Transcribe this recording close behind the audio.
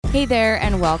Hey there,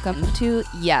 and welcome to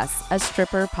Yes, a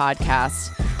Stripper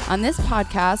podcast. On this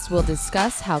podcast, we'll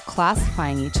discuss how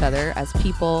classifying each other as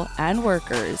people and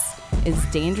workers is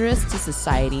dangerous to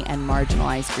society and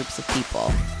marginalized groups of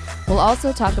people. We'll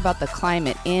also talk about the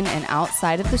climate in and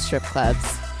outside of the strip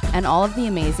clubs and all of the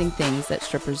amazing things that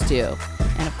strippers do.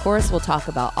 And of course, we'll talk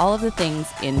about all of the things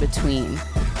in between.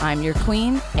 I'm your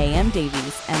queen, A.M.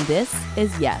 Davies, and this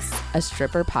is Yes, a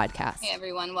Stripper podcast. Hey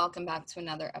everyone, welcome back to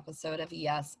another episode of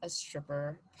Yes, a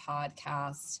Stripper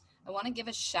podcast. I want to give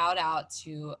a shout out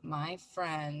to my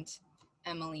friend,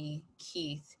 Emily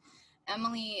Keith.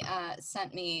 Emily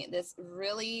sent me this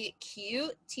really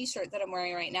cute t-shirt that I'm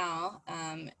wearing right now,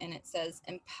 and it says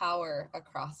Empower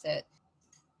across it.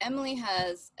 Emily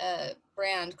has a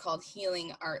brand called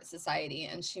Healing Art Society,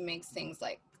 and she makes things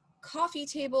like coffee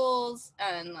tables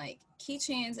and like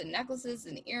keychains and necklaces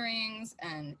and earrings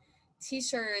and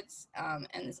t-shirts, and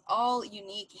it's all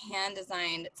unique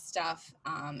hand-designed stuff,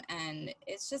 and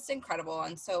it's just incredible.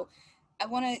 And so I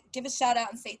want to give a shout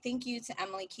out and say thank you to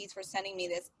Emily Keith for sending me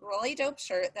this really dope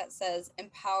shirt that says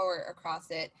Empower across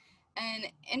it. And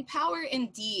empower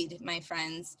indeed, my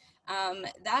friends.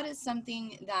 That is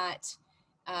something that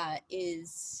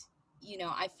is,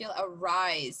 I feel a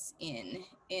rise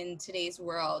in today's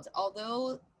world.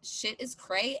 Although shit is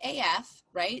cray AF,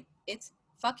 right? It's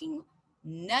fucking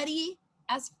nutty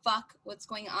as fuck what's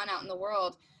going on out in the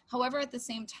world. However, at the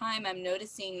same time, I'm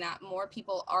noticing that more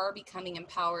people are becoming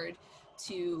empowered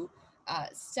to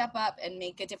step up and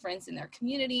make a difference in their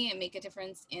community and make a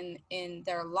difference in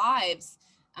their lives.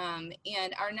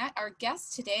 And our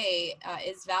guest today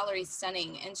is Valerie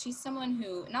Stunning, and she's someone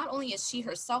who not only is she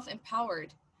herself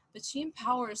empowered, but she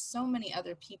empowers so many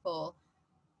other people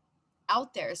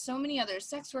out there, so many other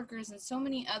sex workers and so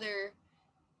many other,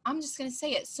 I'm just going to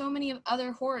say it, so many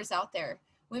other whores out there,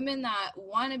 women that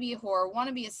want to be a whore, want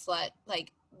to be a slut.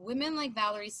 Like women like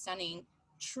Valerie Stunning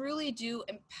truly do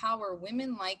empower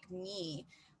women like me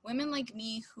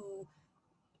who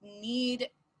need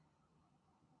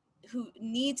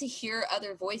to hear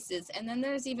other voices. And then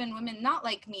there's even women not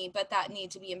like me, but that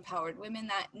need to be empowered, women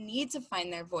that need to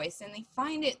find their voice, and they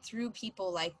find it through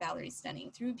people like Valerie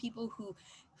Stunning, through people who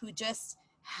just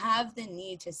have the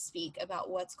need to speak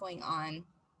about what's going on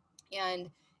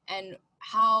and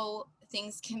how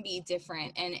things can be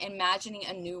different, and imagining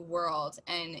a new world.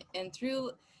 And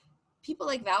through people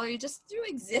like Valerie, just through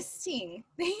existing,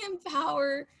 they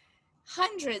empower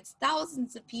hundreds,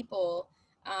 thousands of people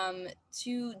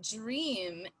to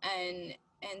dream and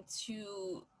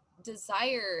to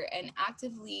desire and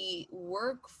actively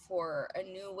work for a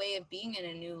new way of being in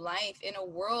a new life in a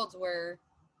world where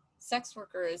sex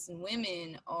workers and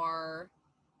women are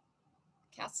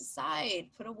cast aside,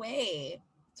 put away,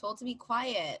 told to be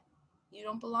quiet. You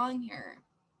don't belong here.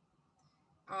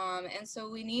 And so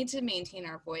we need to maintain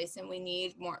our voice, and we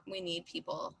need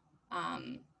people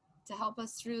to help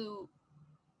us through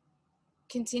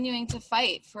continuing to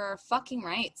fight for our fucking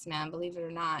rights, man. Believe it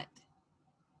or not,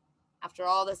 after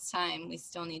all this time, we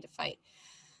still need to fight.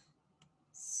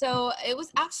 So it was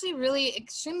actually really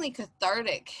extremely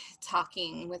cathartic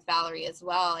talking with Valerie as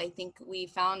well. I think we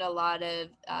found a lot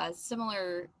of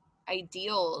similar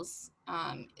ideals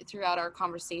throughout our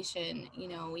conversation.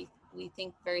 We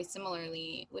think very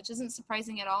similarly, which isn't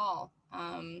surprising at all.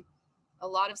 A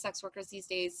lot of sex workers these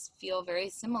days feel very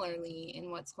similarly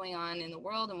in what's going on in the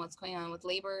world and what's going on with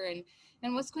labor and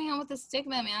what's going on with the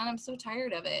stigma, man. I'm so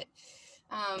tired of it.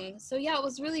 So yeah, it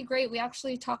was really great. We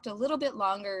actually talked a little bit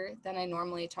longer than I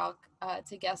normally talk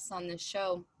to guests on this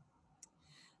show,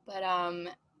 but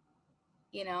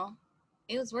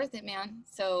it was worth it, man.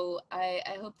 So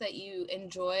I hope that you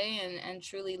enjoy and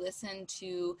truly listen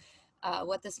to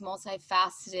what this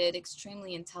multifaceted,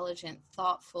 extremely intelligent,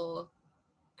 thoughtful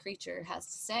creature has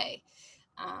to say.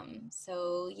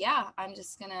 So yeah, I'm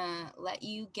just gonna let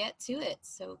you get to it.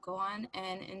 So go on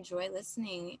and enjoy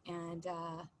listening, and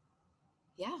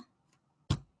yeah,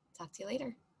 talk to you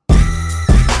later.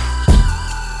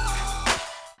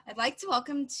 I'd like to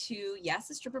welcome to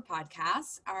Yes, a Stripper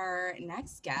podcast, our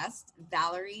next guest,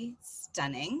 Valerie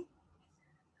Stunning.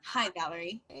 Hi,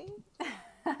 Valerie.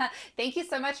 Thank you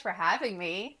so much for having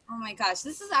me. Oh my gosh,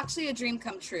 this is actually a dream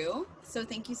come true. So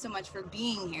thank you so much for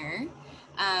being here.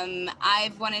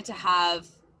 I've wanted to have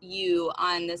you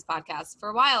on this podcast for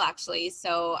a while, actually.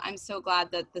 So I'm so glad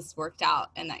that this worked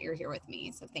out and that you're here with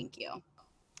me. So thank you.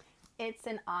 It's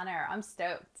an honor. I'm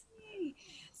stoked.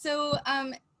 So,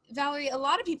 Valerie, a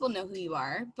lot of people know who you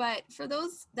are, but for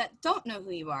those that don't know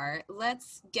who you are,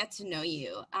 let's get to know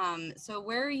you. So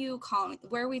where are you calling?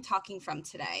 Where are we talking from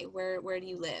today? Where do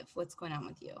you live? What's going on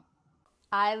with you?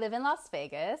 I live in Las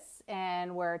Vegas,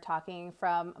 and we're talking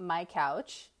from my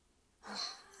couch,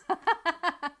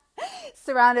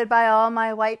 surrounded by all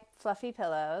my white fluffy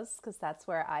pillows, because that's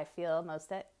where I feel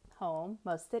most at home,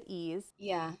 most at ease.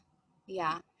 Yeah.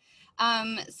 Yeah.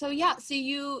 So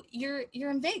you're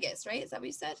in Vegas, right? Is that what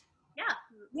you said? Yeah.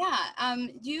 Yeah.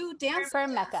 You dance For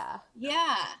Mecca.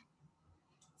 Yeah.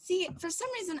 See, for some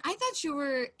reason I thought you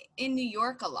were in New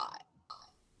York a lot.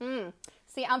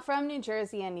 See, I'm from New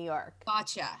Jersey and New York.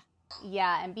 Gotcha.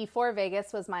 Yeah, and before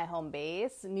Vegas was my home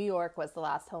base, New York was the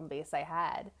last home base I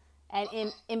had.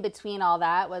 And in between all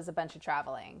that was a bunch of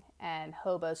traveling and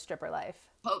hobo stripper life.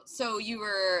 Oh, so you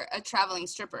were a traveling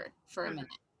stripper for a minute.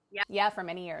 Yeah, for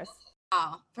many years.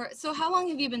 Wow. So how long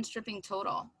have you been stripping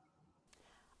total?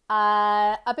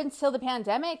 Up until the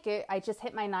pandemic, I just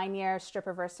hit my 9-year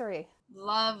stripperversary.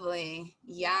 Lovely.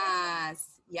 Yes.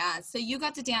 Yeah. So you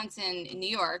got to dance in New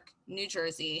York, New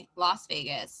Jersey, Las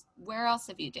Vegas. Where else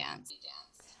have you danced?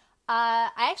 I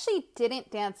actually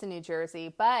didn't dance in New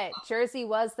Jersey, but Jersey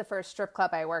was the first strip club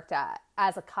I worked at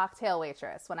as a cocktail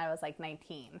waitress when I was like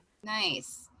 19.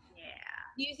 Nice. Yeah.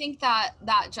 Do you think that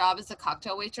job as a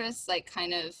cocktail waitress like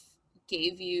kind of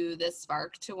gave you the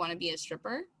spark to want to be a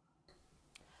stripper?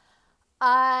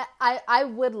 I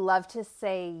would love to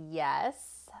say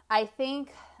yes. I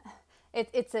think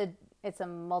it's a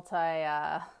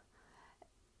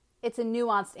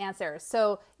nuanced answer.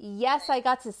 So yes, I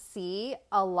got to see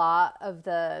a lot of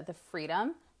the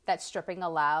freedom that stripping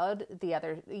allowed the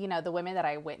other, the women that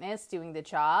I witnessed doing the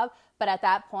job. But at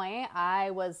that point, I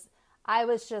was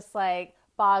just like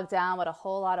bogged down with a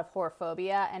whole lot of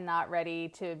whorephobia and not ready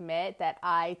to admit that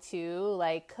I too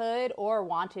like could or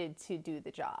wanted to do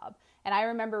the job. And I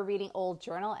remember reading old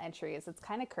journal entries. It's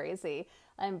kind of crazy.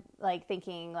 I'm like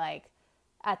thinking like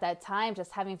at that time,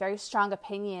 just having very strong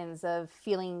opinions of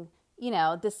feeling,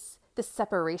 this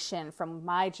separation from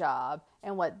my job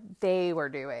and what they were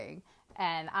doing.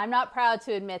 And I'm not proud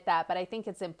to admit that, but I think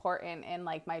it's important in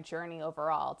like my journey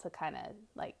overall to kind of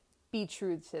like be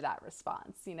true to that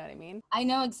response. You know what I mean? I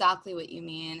know exactly what you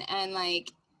mean. And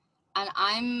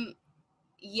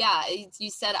you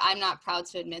said I'm not proud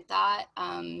to admit that.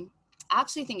 I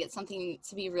actually think it's something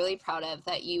to be really proud of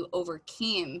that you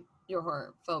overcame your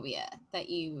horror phobia, that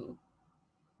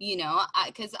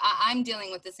because I'm dealing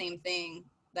with the same thing,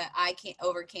 that I can't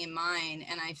overcame mine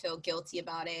and I feel guilty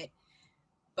about it,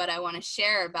 but I want to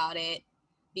share about it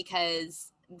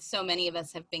because so many of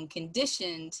us have been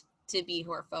conditioned to be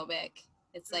horrorphobic.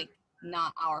 It's like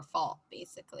not our fault,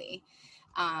 basically.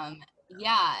 And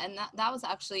that was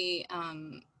actually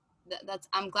that's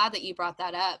I'm glad that you brought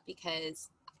that up, because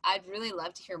I'd really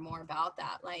love to hear more about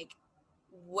that. Like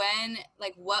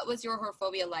what was your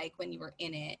horrorphobia like when you were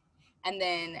in it? And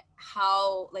then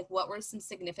what were some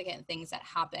significant things that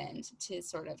happened to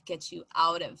sort of get you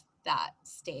out of that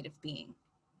state of being?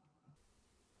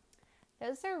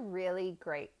 Those are really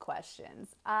great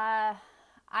questions. I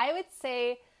would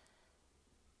say,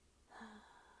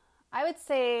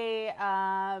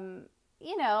 I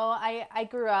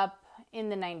grew up in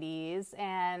the 90s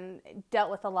and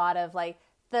dealt with a lot of like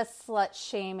the slut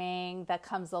shaming that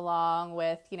comes along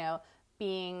with,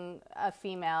 being a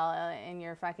female in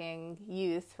your fucking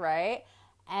youth, right?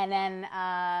 And then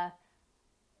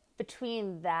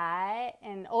between that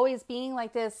and always being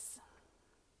like this,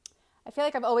 I feel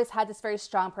like I've always had this very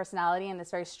strong personality and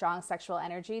this very strong sexual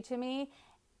energy to me.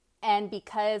 And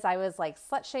because I was like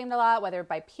slut shamed a lot, whether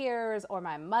by peers or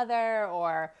my mother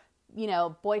or,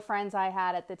 boyfriends I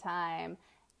had at the time,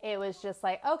 it was just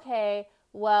like, okay,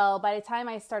 well, by the time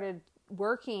I started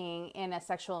working in a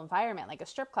sexual environment, like a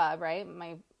strip club, right?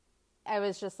 I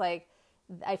was just like,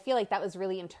 I feel like that was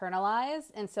really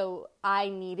internalized. And so I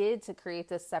needed to create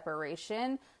this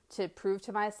separation to prove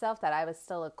to myself that I was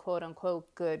still a quote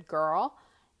unquote good girl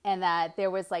and that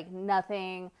there was like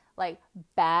nothing like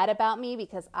bad about me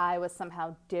because I was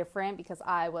somehow different because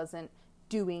I wasn't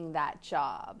doing that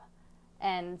job.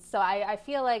 And so I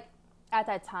feel like at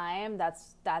that time,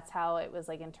 that's how it was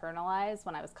like internalized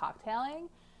when I was cocktailing.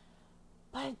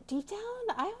 But deep down,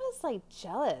 I was like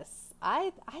jealous.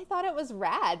 I thought it was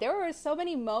rad. There were so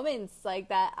many moments like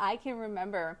that I can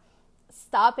remember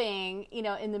stopping,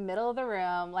 in the middle of the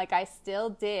room, like I still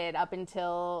did up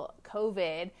until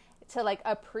COVID, to like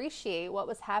appreciate what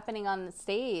was happening on the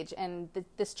stage and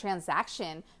this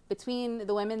transaction between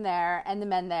the women there and the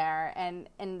men there, and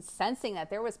sensing that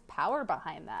there was power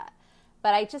behind that.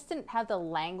 But I just didn't have the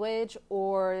language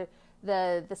or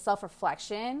the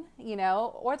self-reflection,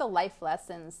 or the life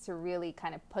lessons to really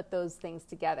kind of put those things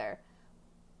together.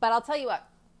 But I'll tell you what,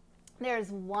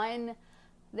 there's one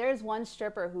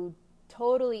stripper who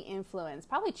totally influenced,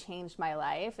 probably changed my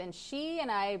life. And she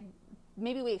and I,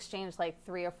 maybe we exchanged like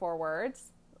 3 or 4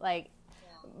 words, like,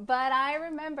 but I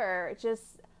remember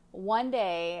just one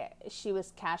day she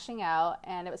was cashing out,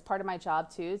 and it was part of my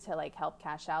job too, to like help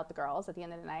cash out the girls at the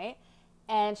end of the night.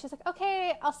 And she's like,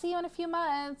 okay, I'll see you in a few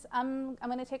months. I'm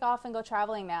going to take off and go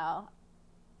traveling now.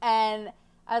 And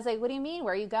I was like, what do you mean?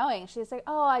 Where are you going? She's like,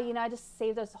 oh, I just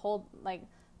saved this whole, like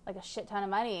a shit ton of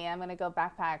money. I'm going to go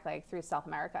backpack like through South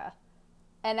America.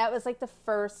 And that was like the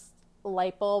first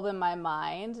light bulb in my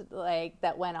mind, like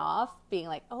that went off, being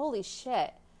like, holy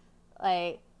shit.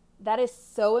 Like, that is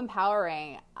so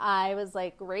empowering. I was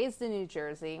like raised in New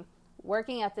Jersey,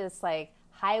 working at this like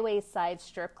highway side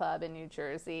strip club in New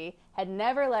Jersey, had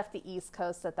never left the East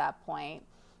Coast at that point.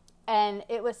 And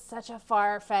it was such a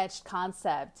far-fetched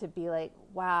concept to be like,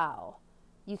 wow,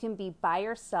 you can be by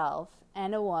yourself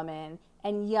and a woman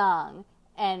and young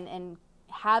and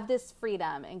have this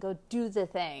freedom and go do the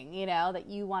thing, you know, that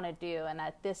you want to do. And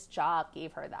that this job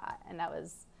gave her that. And that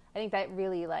was, I think that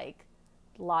really like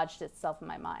lodged itself in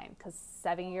my mind, because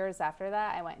 7 years after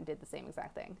that, I went and did the same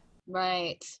exact thing.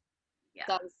 Right. Yeah.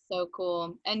 That was so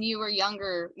cool. And you were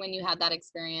younger when you had that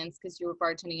experience, because you were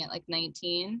bartending at like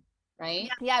 19, right?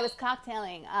 Yeah, I was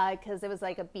cocktailing because it was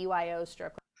like a BYO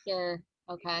strip club. Sure.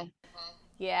 Okay.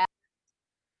 Yeah.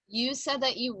 You said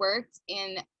that you worked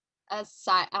in a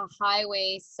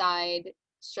highway side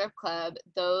strip club.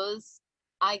 Those,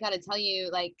 I got to tell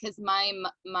you, like, because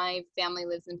my family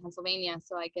lives in Pennsylvania,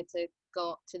 so I get to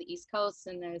go to the East Coast,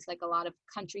 and there's like a lot of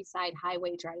countryside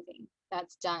highway driving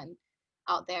that's done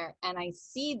out there, and I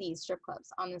see these strip clubs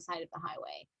on the side of the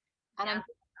highway, and I'm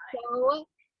so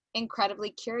incredibly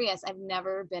curious. I've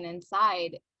never been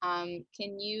inside. Can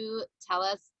you tell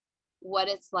us what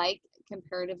it's like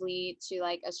comparatively to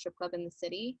like a strip club in the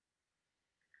city?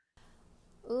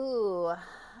 Ooh,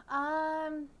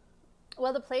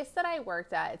 well, the place that I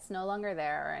worked at, it's no longer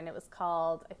there, and I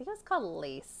think it was called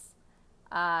Lace.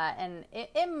 And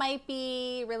it might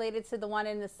be related to the one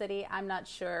in the city. I'm not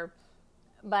sure.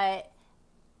 But,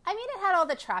 I mean, it had all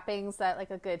the trappings that,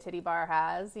 like, a good titty bar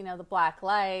has. You know, the black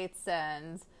lights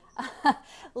and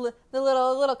the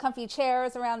little comfy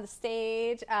chairs around the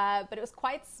stage. But it was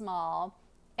quite small.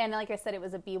 And like I said, it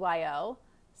was a BYO.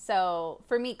 So,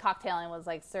 for me, cocktailing was,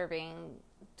 like, serving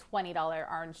 $20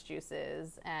 orange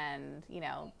juices and, you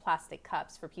know, plastic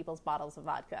cups for people's bottles of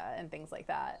vodka and things like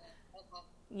that.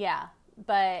 Yeah.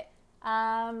 But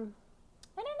I don't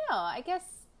know. I guess,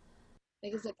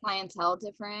 like, is the clientele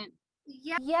different?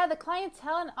 Yeah, the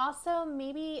clientele, and also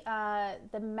maybe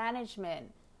the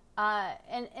management.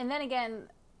 And then again,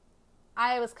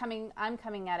 I'm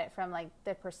coming at it from like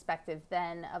the perspective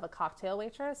then of a cocktail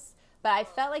waitress. But I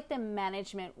felt like the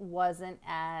management wasn't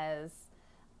as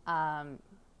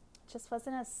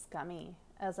wasn't as scummy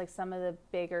as like some of the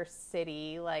bigger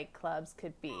city like clubs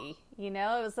could be. You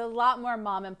know, it was a lot more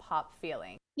mom and pop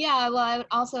feeling. Yeah, well, I would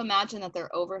also imagine that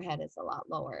their overhead is a lot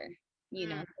lower, you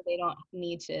know, so they don't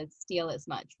need to steal as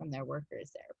much from their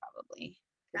workers there, probably.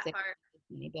 That part.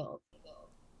 Many bills.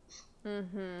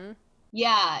 Mm-hmm.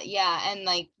 Yeah, and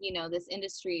like, you know, this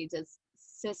industry just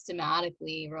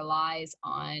systematically relies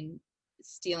on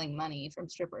stealing money from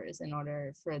strippers in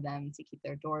order for them to keep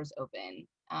their doors open,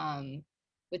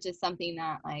 which is something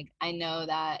that, like, I know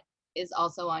that is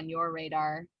also on your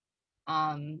radar.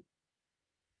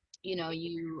 You know,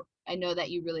 I know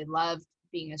that you really loved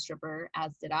being a stripper,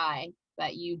 as did I,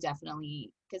 but you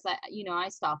definitely, because I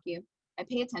stalk you. I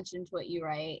pay attention to what you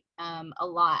write a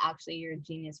lot. Actually, you're a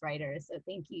genius writer, so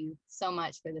thank you so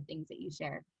much for the things that you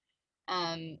share.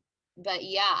 But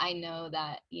yeah, I know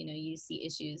that, you know, you see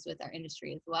issues with our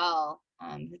industry as well,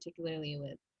 particularly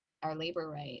with our labor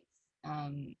rights.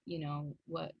 You know,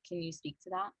 what can you speak to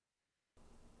that?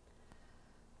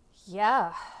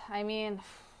 Yeah, I mean,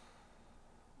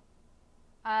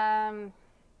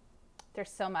 there's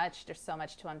so much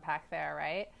to unpack there,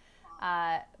 right?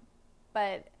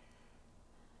 But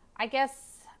I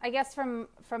guess from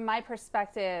my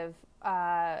perspective,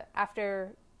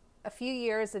 after a few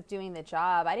years of doing the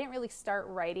job, I didn't really start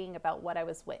writing about what I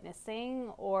was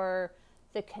witnessing or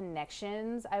the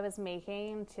connections I was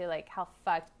making to like how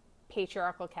fucked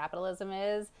patriarchal capitalism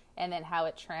is, and then how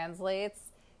it translates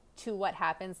to what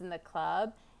happens in the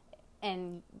club.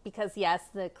 And because yes,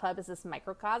 the club is this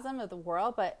microcosm of the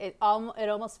world, but it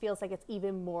almost feels like it's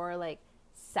even more like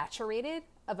saturated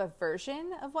of a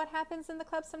version of what happens in the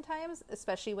club sometimes,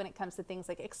 especially when it comes to things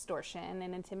like extortion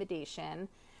and intimidation.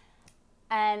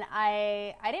 And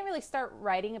I didn't really start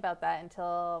writing about that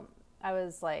until I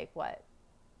was like,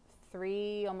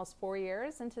 3, almost 4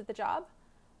 years into the job.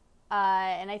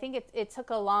 And I think it took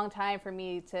a long time for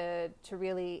me to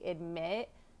really admit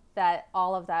that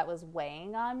all of that was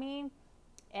weighing on me,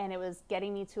 and it was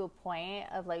getting me to a point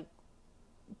of like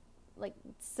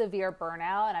severe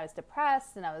burnout, and I was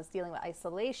depressed, and I was dealing with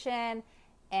isolation,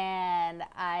 and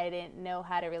I didn't know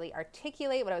how to really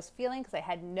articulate what I was feeling because I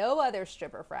had no other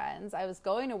stripper friends. I was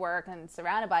going to work and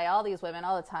surrounded by all these women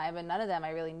all the time, and none of them I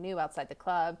really knew outside the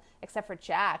club, except for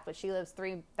Jack, but she lives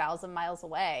 3,000 miles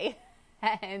away.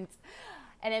 and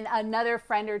then another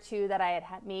friend or two that I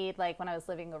had made like when I was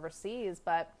living overseas,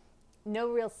 but no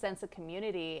real sense of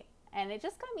community. And it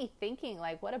just got me thinking,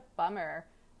 like, what a bummer.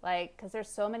 Like, because there's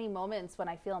so many moments when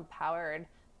I feel empowered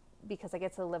because I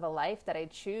get to live a life that I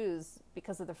choose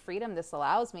because of the freedom this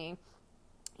allows me.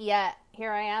 Yet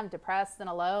here I am, depressed and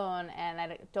alone, and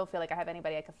I don't feel like I have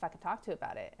anybody I can fucking talk to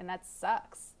about it, and that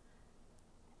sucks.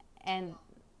 And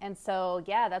so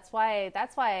yeah, that's why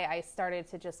I started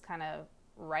to just kind of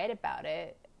write about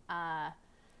it. But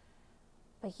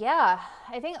yeah,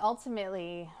 I think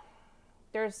ultimately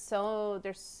it's so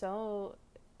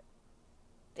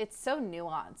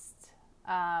nuanced.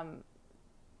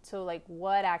 So like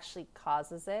what actually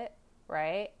causes it,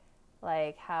 right?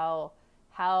 Like how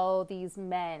these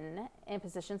men in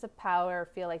positions of power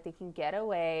feel like they can get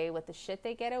away with the shit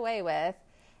they get away with,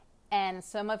 and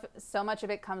so much of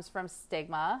it comes from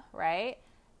stigma, right?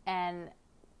 And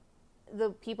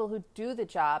the people who do the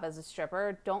job as a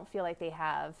stripper don't feel like they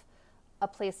have a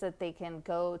place that they can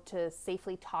go to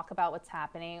safely talk about what's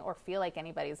happening or feel like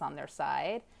anybody's on their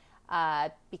side,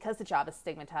 because the job is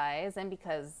stigmatized and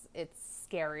because it's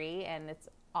scary and it's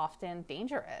often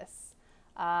dangerous.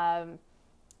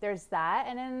 There's that,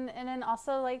 and then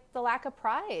also like the lack of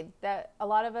pride that a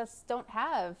lot of us don't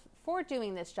have for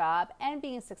doing this job and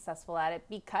being successful at it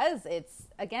because it's,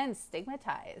 again,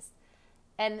 stigmatized.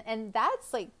 And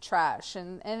that's like trash.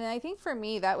 And I think for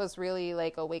me that was really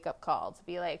like a wake-up call to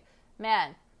be like,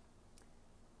 man,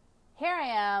 here I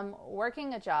am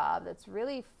working a job that's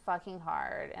really fucking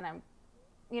hard, and I'm,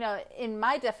 in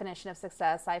my definition of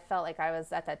success, I felt like I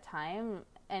was at that time,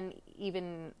 and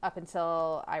even up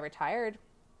until I retired,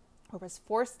 or was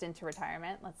forced into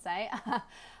retirement, let's say,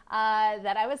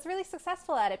 that I was really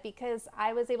successful at it because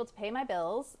I was able to pay my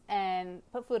bills and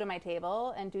put food on my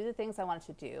table and do the things I wanted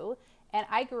to do. And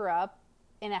I grew up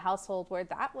in a household where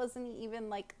that wasn't even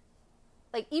like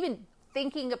even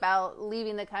thinking about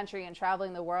leaving the country and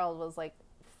traveling the world was like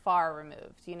far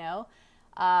removed,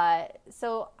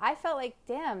 So I felt like,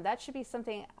 damn, that should be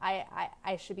something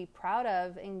I should be proud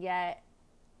of, and yet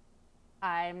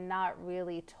I'm not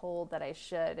really told that I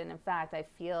should. And in fact, I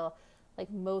feel like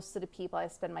most of the people I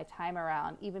spend my time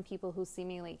around, even people who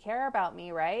seemingly care about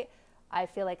me, right? I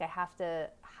feel like I have to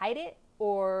hide it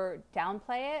or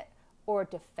downplay it or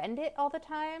defend it all the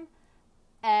time.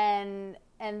 And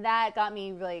that got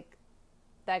me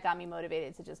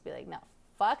motivated to just be like, no,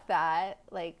 fuck that.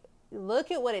 Like, look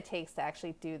at what it takes to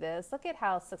actually do this. Look at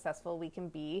how successful we can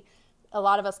be. A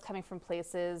lot of us coming from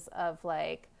places of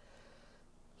like,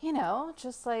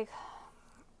 just like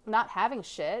not having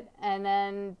shit, and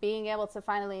then being able to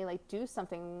finally like do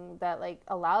something that like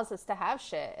allows us to have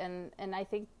shit. And I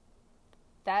think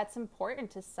that's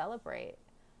important to celebrate.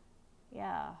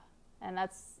 Yeah. And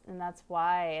that's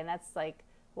why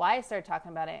I started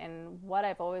talking about it, and what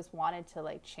I've always wanted to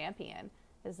like champion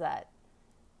is that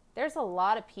there's a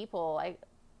lot of people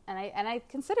and I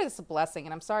consider this a blessing,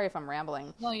 and I'm sorry if I'm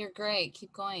rambling. No, you're great.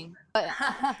 Keep going.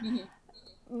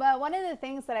 But one of the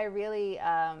things that I really,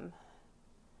 I'm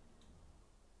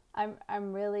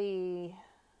really,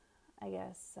 I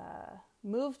guess,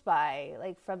 moved by,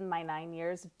 like from my 9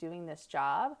 years of doing this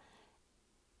job,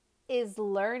 is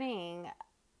learning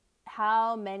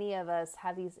how many of us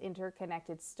have these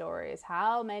interconnected stories.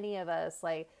 How many of us,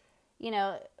 like,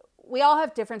 we all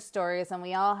have different stories, and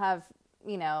we all have,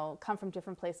 come from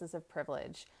different places of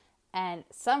privilege, and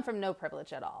some from no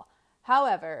privilege at all.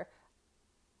 However,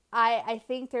 I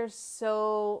think there's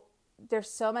so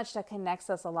much that connects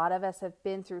us. A lot of us have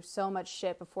been through so much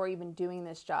shit before even doing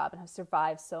this job and have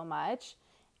survived so much.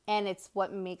 And it's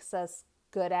what makes us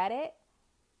good at it.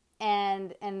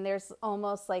 And there's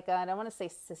almost like I don't want to say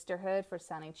sisterhood for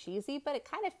sounding cheesy, but it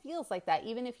kind of feels like that.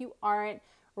 Even if you aren't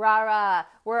rah-rah,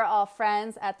 we're all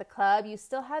friends at the club, you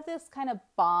still have this kind of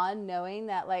bond knowing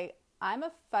that like, I'm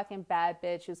a fucking bad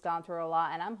bitch who's gone through a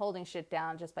lot, and I'm holding shit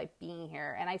down just by being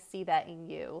here. And I see that in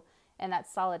you, and that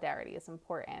solidarity is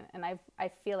important. And I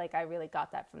feel like I really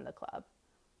got that from the club,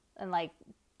 and like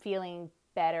feeling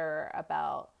better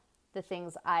about the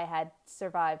things I had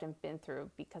survived and been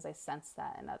through because I sensed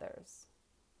that in others.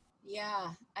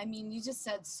 Yeah. I mean, you just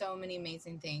said so many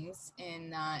amazing things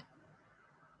in that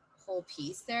whole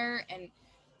piece there. And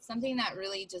something that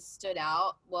really just stood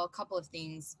out, well, a couple of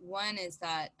things. One is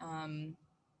that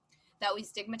that we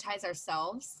stigmatize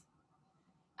ourselves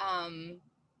and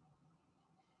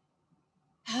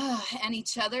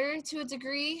each other to a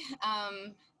degree.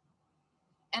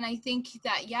 And I think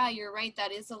that, yeah, you're right.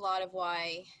 That is a lot of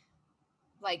why,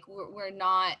 like, we're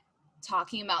not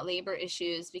talking about labor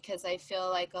issues, because I feel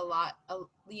like a lot of,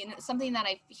 you know, something that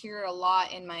I hear a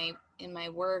lot in my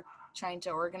work trying to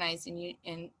organize and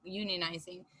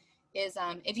unionizing is,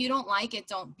 if you don't like it,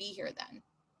 don't be here then.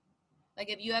 Like,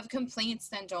 if you have complaints,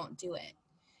 then don't do it.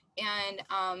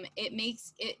 And it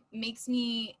makes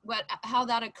me, how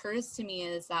that occurs to me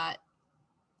is that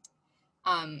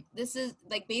this is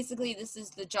like, basically, this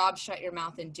is the job, shut your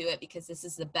mouth and do it, because this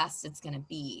is the best it's going to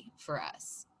be for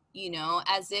us, you know,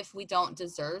 as if we don't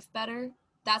deserve better.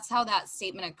 That's how that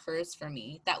statement occurs for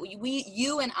me, that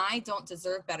you and I don't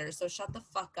deserve better, so shut the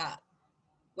fuck up.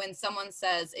 When someone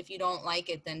says, if you don't like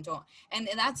it, then don't. And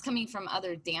that's coming from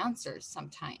other dancers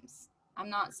sometimes. I'm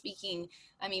not speaking,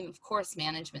 I mean, of course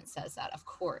management says that, of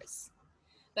course.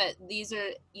 But these are,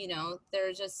 you know, there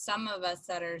are just some of us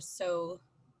that are so,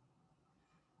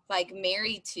 like,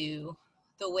 married to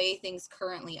the way things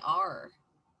currently are.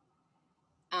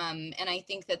 And I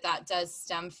think that does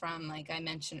stem from, like I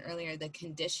mentioned earlier, the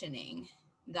conditioning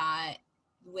that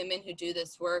women who do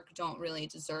this work don't really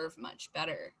deserve much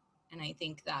better. And I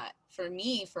think that for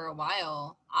me, for a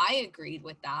while, I agreed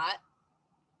with that,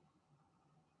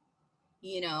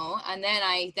 you know, and then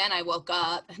I woke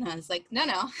up and I was like,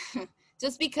 no,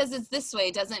 just because it's this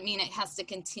way doesn't mean it has to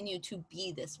continue to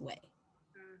be this way.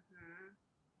 Mm-hmm.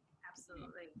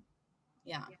 Absolutely.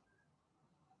 Yeah.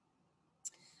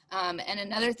 And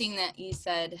another thing that you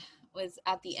said was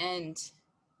at the end,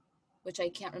 which I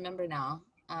can't remember now.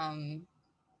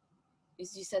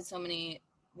 You said so many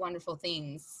wonderful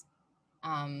things.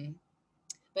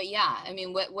 But yeah, I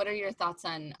mean, what are your thoughts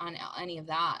on any of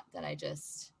that I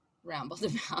just rambled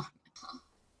about?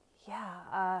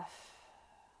 Yeah.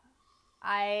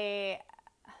 I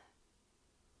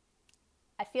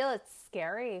feel it's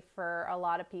scary for a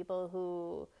lot of people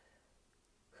who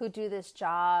do this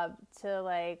job to,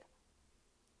 like,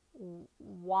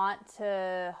 want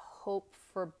to hope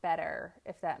for better,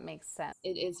 if that makes sense.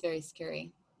 It is very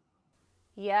scary.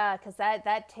 Yeah, because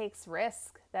that takes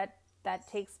risk. That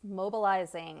takes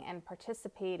mobilizing and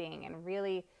participating and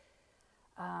really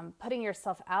putting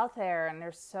yourself out there. And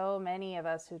there's so many of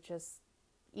us who just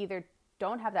either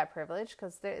don't have that privilege,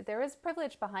 because there is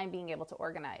privilege behind being able to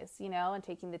organize, you know, and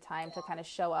taking the time to kind of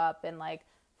show up and, like,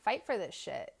 fight for this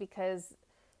shit, because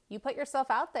you put yourself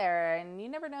out there and you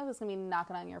never know who's going to be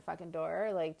knocking on your fucking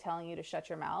door, like, telling you to shut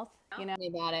your mouth, you know? Tell me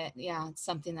about it. Yeah, it's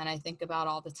something that I think about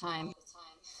all the time.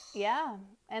 Yeah.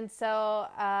 And so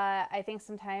I think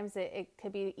sometimes it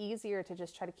could be easier to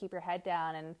just try to keep your head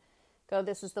down and go,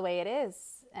 this is the way it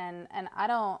is. And I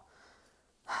don't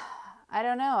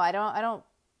know. I don't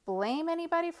blame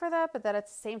anybody for that, but that at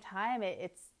the same time,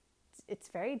 it's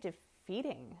very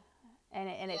defeating,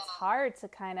 and it's hard to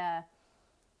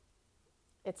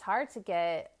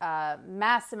get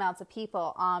mass amounts of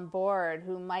people on board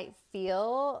who might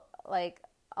feel like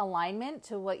alignment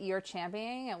to what you're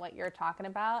championing and what you're talking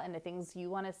about and the things you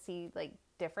want to see, like,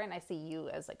 different. I see you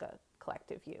as, like, a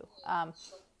collective you.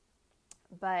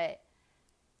 But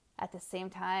at the same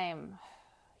time,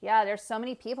 yeah, there's so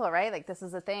many people, right? Like, this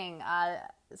is the thing.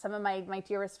 Some of my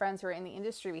dearest friends who are in the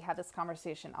industry, we have this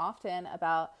conversation often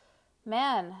about,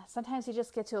 man, sometimes you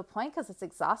just get to a point because it's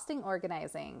exhausting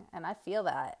organizing. And I feel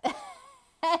that.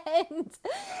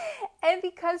 and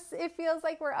because it feels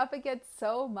like we're up against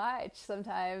so much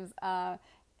sometimes,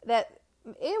 that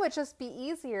it would just be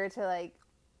easier to, like,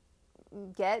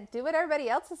 do what everybody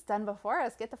else has done before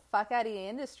us, get the fuck out of the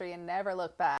industry and never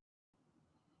look back.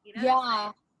 You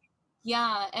know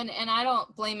Yeah, and I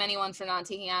don't blame anyone for not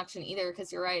taking action either,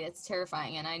 because you're right, it's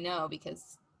terrifying, and I know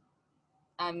because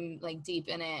I'm, like, deep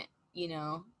in it, you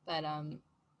know. But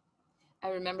I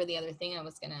remember the other thing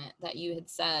that you had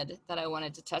said that I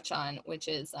wanted to touch on, which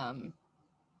is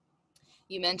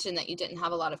you mentioned that you didn't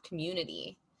have a lot of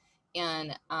community,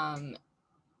 and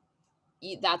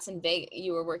that's in Vegas.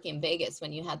 You were working in Vegas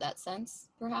when you had that sense,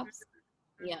 perhaps.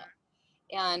 Mm-hmm. Yeah.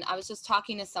 And I was just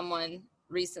talking to someone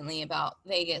recently about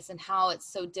Vegas and how it's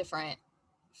so different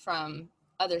from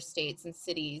other states and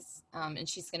cities. And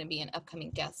she's going to be an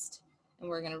upcoming guest, and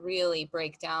we're going to really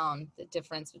break down the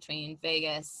difference between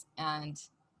Vegas and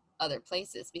other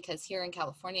places, because here in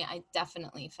California, I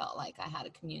definitely felt like I had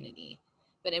a community.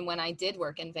 But when I did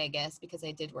work in Vegas, because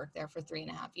I did work there for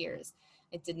 3.5 years,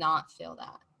 I did not feel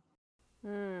that.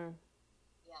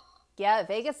 Yeah,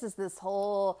 Vegas is this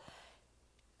whole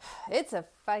it's a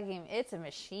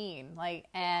machine. Like,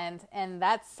 and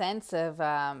that sense of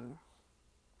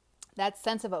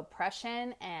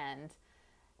oppression and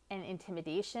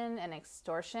intimidation and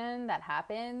extortion that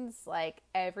happens like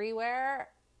everywhere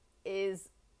is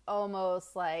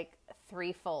almost like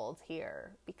threefold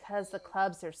here, because the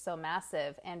clubs are so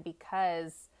massive and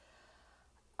because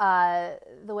the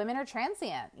women are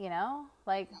transient, you know,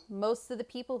 like most of the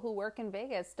people who work in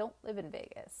Vegas don't live in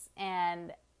Vegas,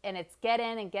 and it's get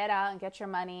in and get out and get your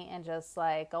money and just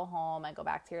like go home and go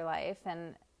back to your life.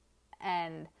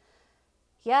 And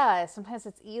yeah, sometimes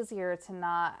it's easier to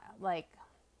not like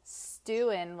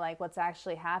stew in like what's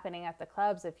actually happening at the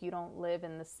clubs if you don't live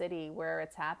in the city where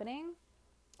it's happening.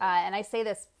 And I say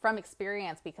this from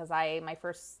experience because my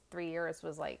first 3 years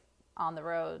was like on the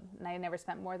road, and I never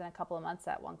spent more than a couple of months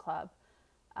at one club.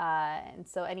 And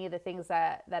so any of the things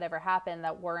that ever happened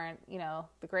that weren't, you know,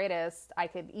 the greatest, I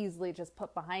could easily just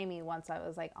put behind me once I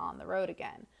was like on the road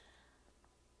again.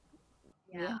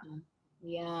 Yeah.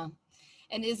 Yeah.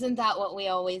 And isn't that what we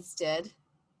always did?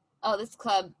 Oh, this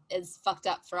club is fucked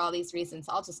up for all these reasons.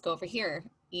 I'll just go over here,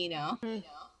 you know?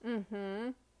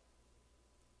 Mm-hmm.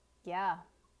 Yeah.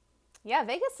 Yeah,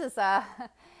 Vegas is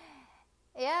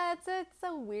yeah, it's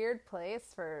a weird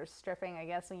place for stripping, I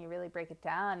guess, when you really break it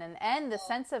down. And the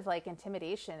sense of like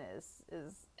intimidation is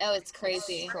oh, it's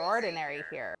crazy, extraordinary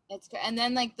here. And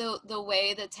then like the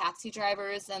way the taxi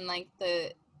drivers and like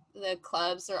the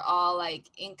clubs are all like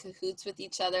in cahoots with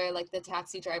each other. Like the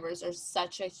taxi drivers are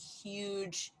such a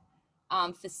huge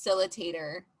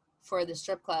facilitator for the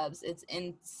strip clubs. It's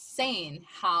insane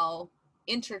how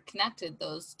interconnected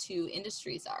those two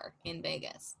industries are in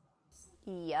Vegas.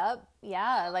 Yep.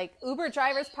 Yeah. Like Uber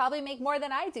drivers probably make more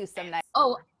than I do some nights.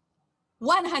 Oh,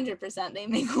 100% they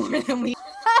make more than we.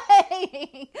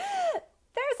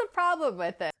 There's a problem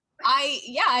with it.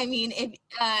 I mean, if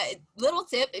little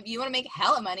tip, if you want to make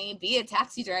hella money, be a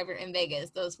taxi driver in Vegas.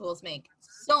 Those fools make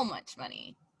so much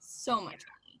money.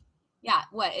 Yeah,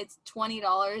 what? It's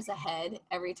 $20 a head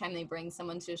every time they bring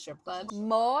someone to a strip club.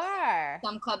 More.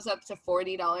 Some clubs up to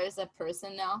 $40 a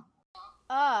person now.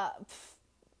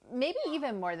 Maybe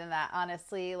even more than that,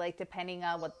 honestly. Like depending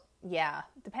on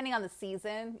depending on the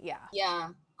season. Yeah. Yeah,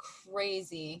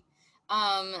 crazy.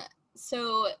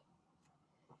 So,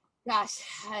 gosh,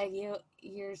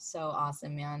 you're so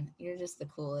awesome, man. You're just the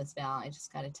coolest, Val. I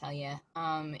just got to tell you.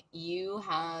 You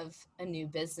have a new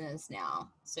business now.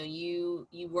 So you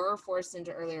were forced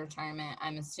into early retirement.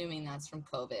 I'm assuming that's from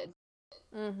COVID.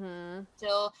 Mm-hmm.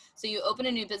 So you opened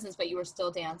a new business, but you were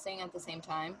still dancing at the same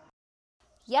time?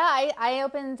 Yeah, I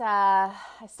opened, I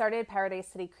started Paradise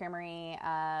City Creamery.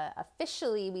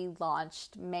 Officially, we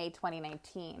launched May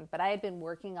 2019, but I had been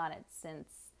working on it since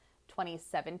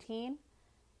 2017.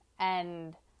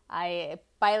 And by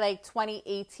like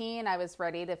 2018, I was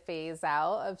ready to phase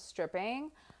out of stripping,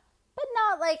 but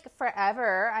not like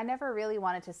forever. I never really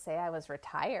wanted to say I was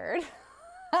retired.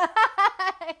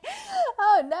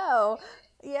 Oh no.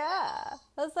 Yeah.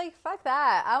 I was like, fuck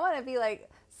that. I want to be like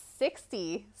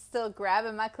 60 still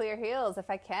grabbing my clear heels if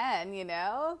I can, you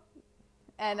know?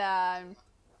 And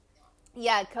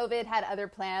yeah, COVID had other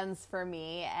plans for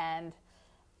me, and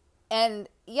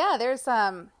yeah, there's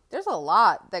a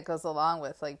lot that goes along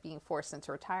with like being forced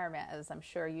into retirement, as I'm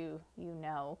sure you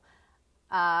know,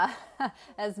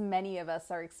 as many of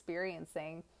us are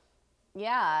experiencing.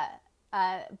 Yeah,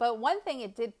 but one thing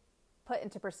it did put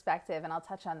into perspective, and I'll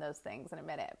touch on those things in a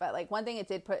minute, but like one thing it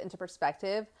did put into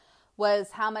perspective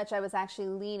was how much I was actually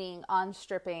leaning on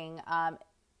stripping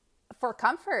for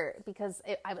comfort, because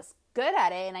I was good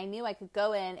at it and I knew I could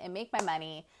go in and make my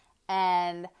money,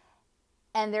 and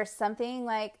there's something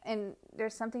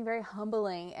very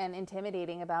humbling and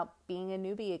intimidating about being a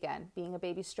newbie again, being a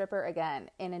baby stripper again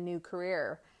in a new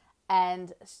career.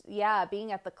 And yeah,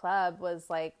 being at the club was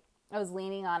like, I was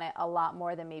leaning on it a lot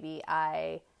more than maybe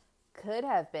I could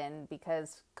have been,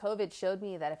 because COVID showed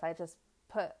me that if I just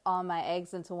put all my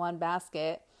eggs into one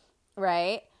basket,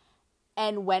 right,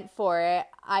 and went for it,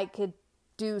 I could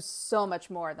do so much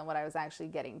more than what I was actually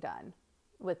getting done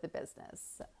with the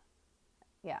business.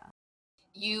 Yeah.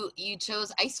 You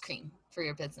chose ice cream for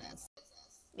your business.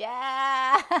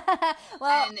 Yeah.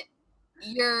 Well, and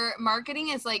your marketing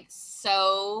is like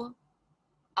so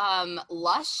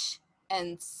lush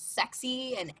and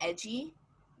sexy and edgy,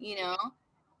 you know?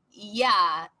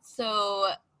 Yeah.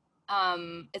 So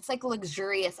it's like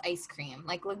luxurious ice cream,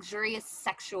 like luxurious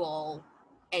sexual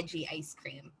edgy ice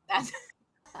cream. That's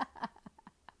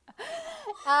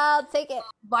I'll take it.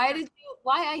 Why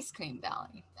ice cream,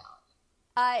 Valerie?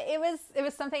 It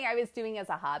was something I was doing as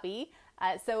a hobby.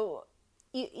 So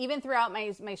even throughout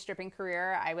my stripping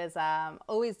career, I was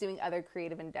always doing other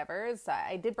creative endeavors. So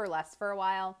I did burlesque for a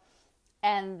while,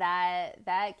 and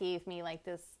that gave me like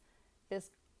this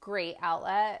great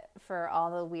outlet for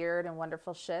all the weird and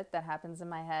wonderful shit that happens in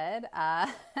my head.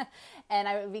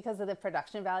 And because of the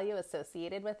production value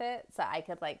associated with it, so I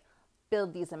could like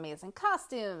build these amazing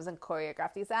costumes and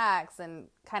choreograph these acts and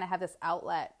kind of have this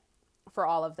outlet for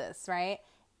all of this, right?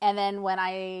 And then when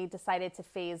I decided to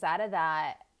phase out of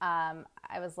that,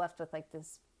 I was left with like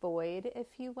this void, if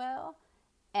you will.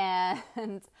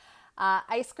 And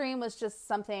ice cream was just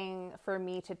something for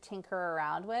me to tinker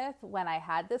around with when I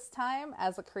had this time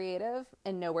as a creative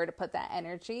and nowhere to put that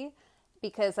energy.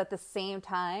 Because at the same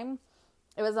time,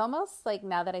 it was almost like,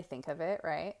 now that I think of it,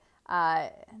 right?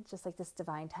 Just like this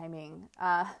divine timing.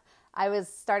 I was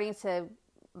starting to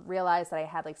realize that I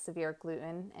had like severe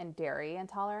gluten and dairy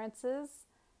intolerances,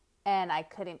 and I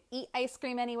couldn't eat ice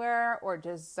cream anywhere or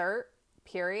dessert,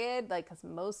 period. Like, because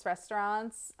most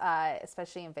restaurants,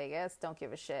 especially in Vegas, don't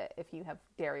give a shit if you have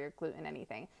dairy or gluten,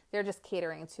 anything. They're just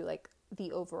catering to like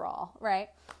the overall, right?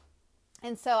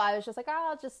 And so I was just like, oh,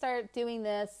 I'll just start doing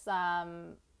this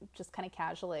just kind of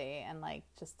casually and like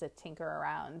just to tinker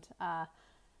around.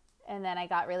 And then I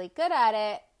got really good at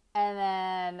it. And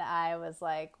then I was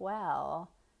like,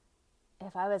 well,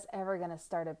 if I was ever going to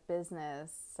start a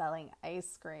business selling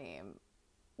ice cream,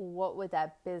 what would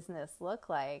that business look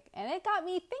like? And it got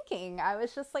me thinking. I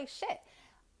was just like, shit,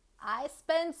 I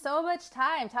spend so much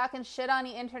time talking shit on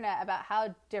the internet about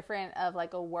how different of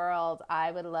like a world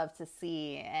I would love to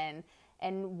see. And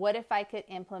what if I could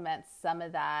implement some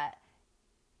of that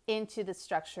into the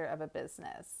structure of a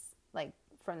business? Like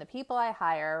from the people I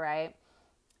hire, right,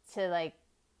 to like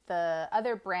the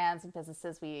other brands and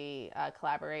businesses we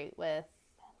collaborate with,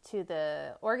 to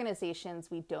the organizations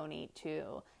we donate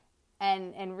to,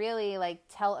 and really like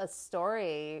tell a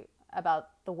story about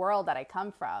the world that I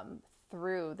come from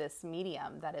through this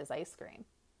medium that is ice cream.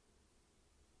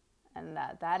 And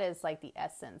that is like the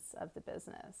essence of the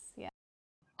business. Yeah.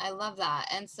 I love that.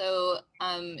 And so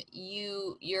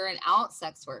you're an out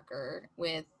sex worker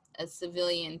with a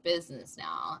civilian business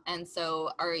now. And so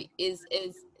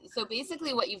so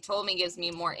basically what you've told me gives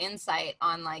me more insight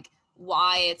on like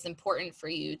why it's important for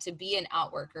you to be an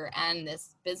out worker and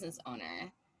this business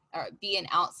owner, or be an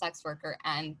out sex worker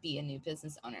and be a new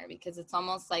business owner, because it's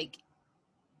almost like,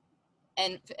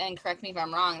 and correct me if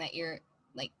I'm wrong, that you're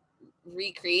like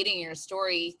recreating your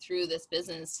story through this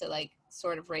business to like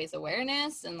sort of raise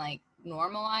awareness and like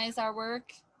normalize our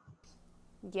work.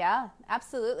 Yeah,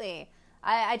 absolutely.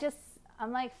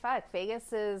 I'm like, fuck,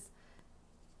 Vegas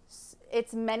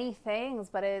it's many things,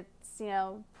 but it's, you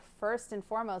know, first and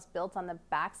foremost built on the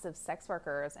backs of sex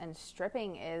workers, and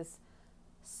stripping is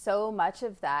so much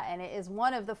of that. And it is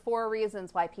one of the 4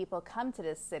 reasons why people come to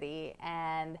this city,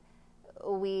 and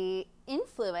we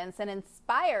influence and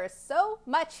inspire so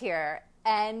much here,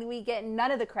 and we get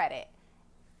none of the credit.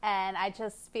 And I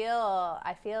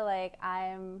feel like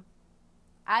I'm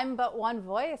but one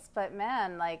voice, but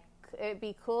man, like it'd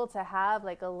be cool to have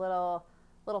like a little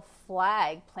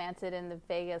flag planted in the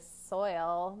Vegas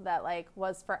soil that like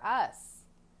was for us,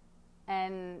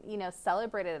 and, you know,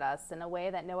 celebrated us in a way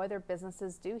that no other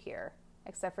businesses do here,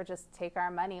 except for just take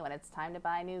our money when it's time to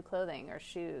buy new clothing or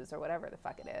shoes or whatever the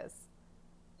fuck it is.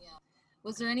 Yeah.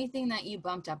 Was there anything that you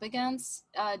bumped up against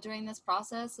during this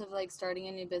process of like starting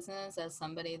a new business as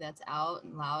somebody that's out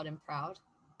and loud and proud?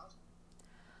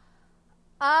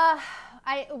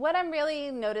 What I'm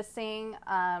really noticing,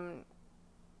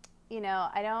 you know,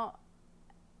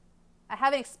 I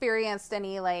haven't experienced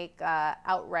any like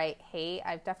outright hate.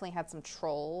 I've definitely had some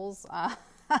trolls,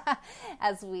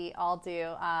 as we all do,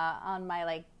 on my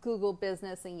like Google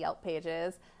business and Yelp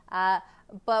pages.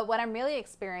 But what I'm really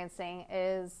experiencing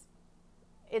is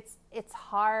it's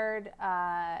hard,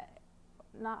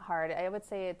 not hard. I would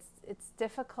say it's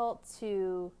difficult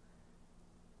to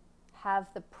have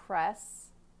the press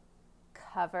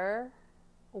cover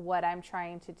what I'm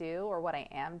trying to do or what I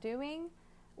am doing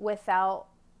without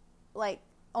like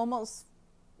almost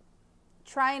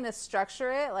trying to structure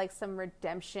it like some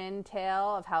redemption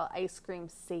tale of how ice cream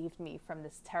saved me from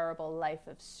this terrible life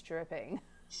of stripping.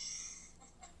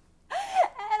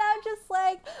 And I'm just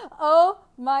like, oh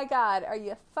my God, are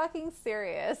you fucking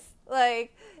serious?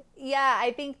 Like, yeah,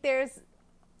 I think it's,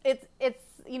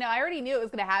 you know, I already knew it was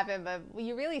going to happen, but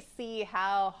you really see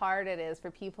how hard it is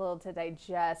for people to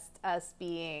digest us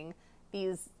being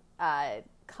these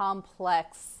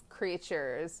complex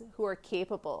creatures who are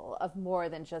capable of more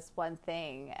than just one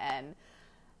thing. And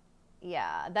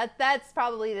yeah, that's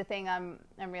probably the thing I'm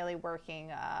really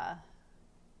working out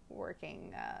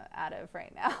of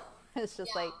right now. It's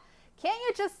just like can't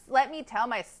you just let me tell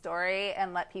my story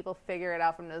and let people figure it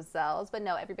out from themselves? But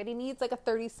no, everybody needs like a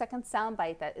 30-second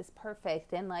soundbite that is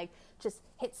perfect and like just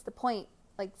hits the point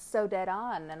like so dead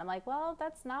on. And I'm like, well,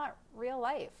 that's not real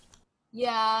life.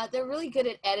 Yeah, they're really good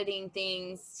at editing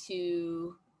things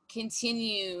to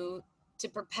continue to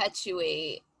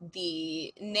perpetuate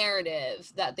the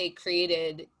narrative that they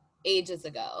created ages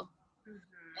ago.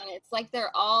 And it's like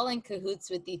they're all in cahoots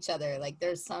with each other. Like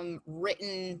there's some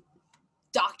written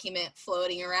document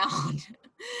floating around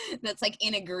that's like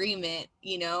in agreement,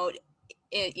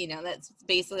 that's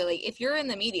basically like, if you're in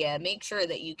the media, make sure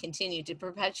that you continue to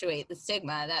perpetuate the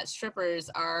stigma that strippers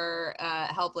are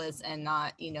helpless and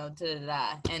not,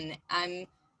 And I'm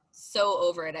so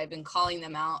over it. I've been calling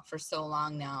them out for so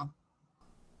long now.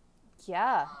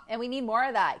 Yeah. And we need more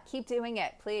of that. Keep doing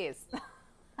it, please.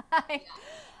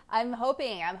 I'm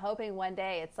hoping one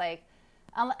day it's like,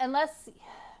 unless,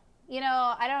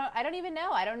 I don't even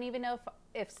know. I don't even know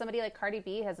if somebody like Cardi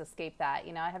B has escaped that.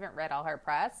 I haven't read all her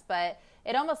press, but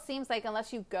it almost seems like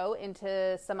unless you go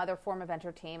into some other form of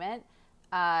entertainment,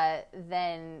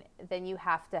 then you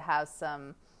have to have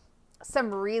some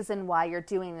reason why you're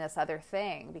doing this other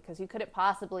thing, because you couldn't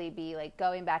possibly be like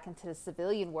going back into the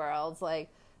civilian world like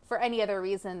for any other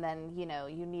reason than,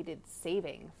 you needed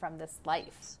saving from this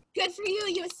life. Good for you.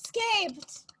 You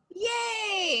escaped.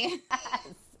 Yay.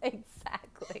 Yes,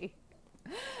 exactly.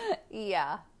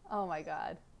 Yeah. Oh my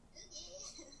God.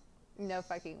 No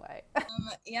fucking way.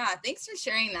 Yeah. Thanks for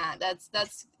sharing that.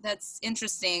 That's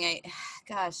interesting.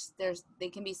 They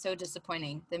can be so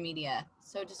disappointing. The media,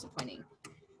 so disappointing.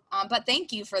 But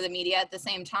thank you for the media at the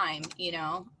same time,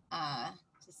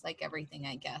 just like everything,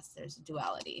 I guess there's a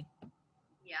duality.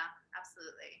 Yeah,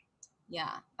 absolutely.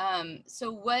 Yeah.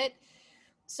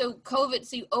 So COVID,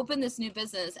 so you opened this new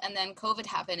business and then COVID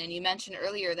happened, and you mentioned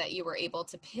earlier that you were able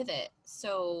to pivot.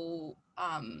 So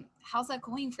how's that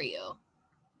going for you?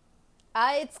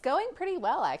 It's going pretty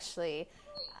well, actually.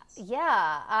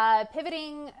 Yeah.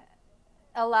 Pivoting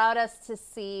allowed us to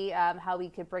see how we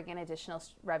could bring in additional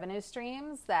revenue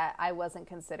streams that I wasn't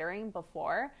considering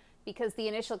before, because the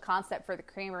initial concept for the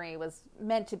creamery was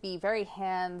meant to be very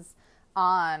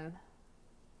hands-on,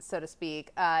 so to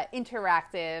speak,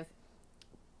 interactive,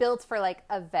 built for like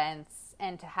events,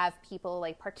 and to have people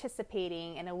like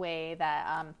participating in a way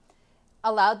that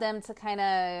allowed them to kind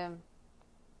of,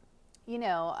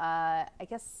 I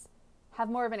guess have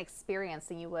more of an experience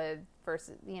than you would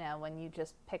versus, when you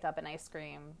just pick up an ice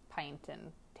cream pint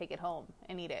and take it home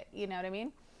and eat it. You know what I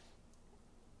mean?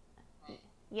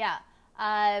 Yeah.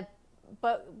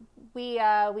 But we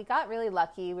got really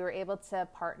lucky. We were able to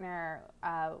partner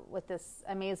with this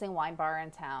amazing wine bar in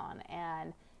town,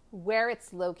 and where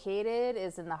it's located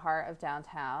is in the heart of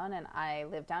downtown, and I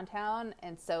live downtown,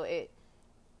 and so it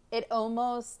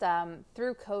almost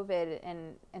through COVID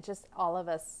and just all of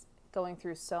us going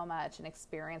through so much and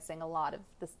experiencing a lot of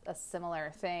a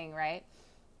similar thing, right?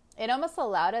 It almost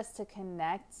allowed us to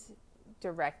connect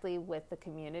directly with the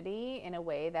community in a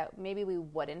way that maybe we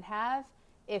wouldn't have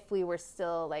if we were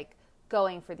still like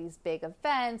going for these big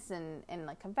events and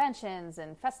like conventions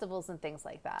and festivals and things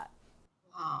like that.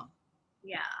 Wow.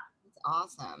 Yeah. That's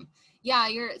awesome. Yeah,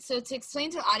 so to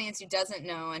explain to the audience who doesn't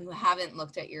know and who haven't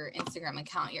looked at your Instagram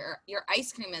account, your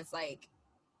ice cream is like,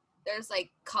 there's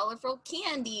like colorful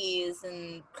candies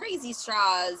and crazy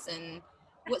straws and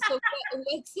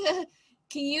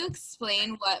can you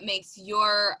explain what makes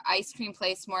your ice cream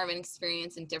place more of an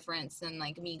experience and difference than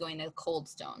like me going to Cold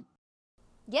Stone?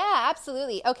 Yeah,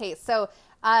 absolutely. Okay, so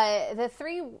the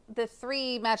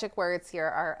three magic words here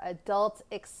are adult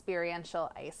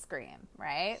experiential ice cream,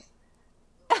 right?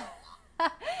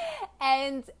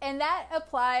 and that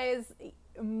applies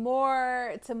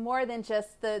more than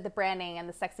just the branding and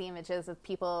the sexy images of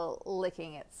people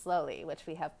licking it slowly, which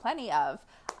we have plenty of,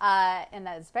 and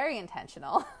that is very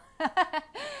intentional.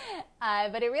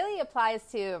 But it really applies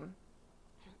to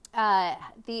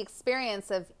the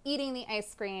experience of eating the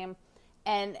ice cream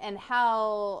and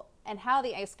how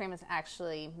the ice cream is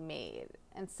actually made.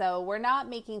 And so we're not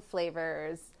making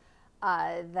flavors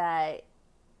that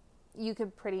you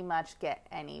could pretty much get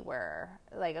anywhere.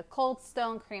 Like a Cold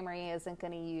Stone Creamery isn't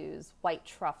going to use white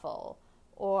truffle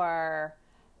or,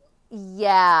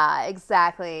 yeah,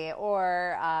 exactly.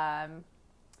 Or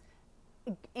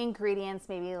ingredients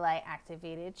maybe like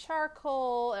activated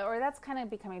charcoal, or that's kind of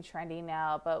becoming trendy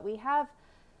now. But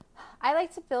I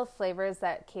like to build flavors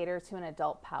that cater to an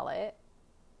adult palate.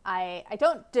 I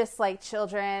don't dislike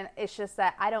children. It's just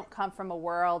that I don't come from a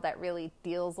world that really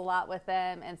deals a lot with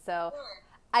them. And so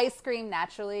ice cream,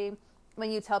 naturally, when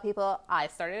you tell people I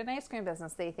started an ice cream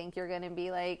business, they think you're going to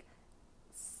be like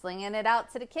slinging it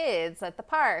out to the kids at the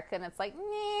park. And it's like,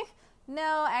 meh.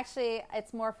 No, actually,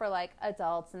 it's more for like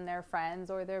adults and their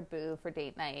friends or their boo for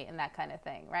date night and that kind of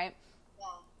thing, right? Yeah.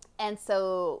 And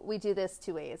so we do this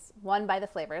 2 ways. One, by the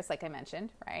flavors, like I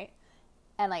mentioned, right?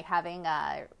 And like having,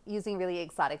 using really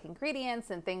exotic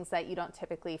ingredients and things that you don't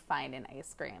typically find in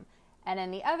ice cream. And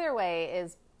then the other way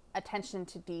is attention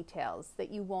to details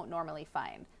that you won't normally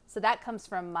find. So that comes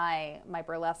from my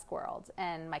burlesque world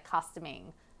and my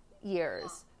costuming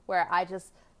years, where I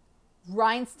just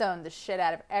rhinestoned the shit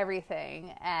out of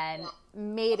everything and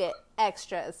made it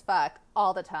extra as fuck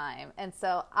all the time. And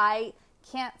so I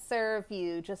can't serve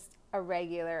you just a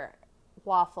regular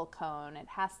waffle cone. It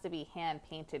has to be hand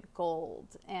painted gold,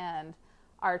 and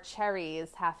our cherries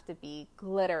have to be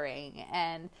glittering,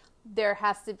 and there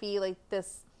has to be like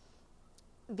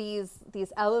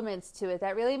these elements to it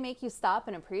that really make you stop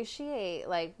and appreciate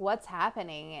like what's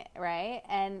happening, right?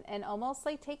 And almost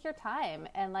like take your time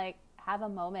and like have a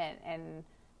moment, and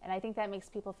I think that makes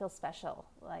people feel special,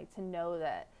 like to know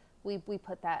that we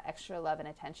put that extra love and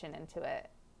attention into it,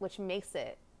 which makes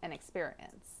it an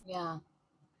experience. Yeah.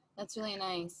 That's really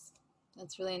nice.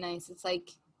 That's really nice. It's like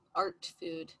art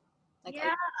food. Like Yeah.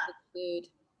 art food.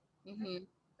 Mm-hmm.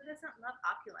 Who doesn't love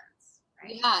opulence,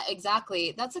 right? Yeah,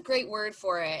 exactly. That's a great word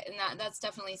for it. And that's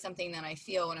definitely something that I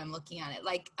feel when I'm looking at it.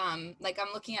 Like I'm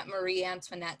looking at Marie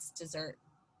Antoinette's dessert.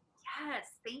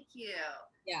 Yes, thank you.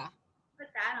 Yeah. Put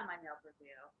that on my Yelp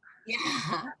review.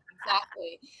 Yeah,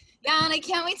 exactly. Yeah, and I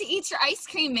can't wait to eat your ice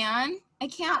cream, man. I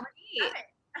can't wait. Love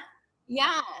it.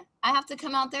 Yeah, I have to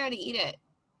come out there to eat it.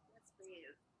 Yes, please.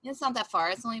 It's not that far.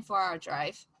 It's only a 4-hour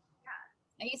drive.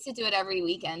 Yeah. I used to do it every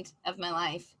weekend of my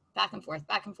life. Back and forth,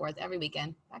 every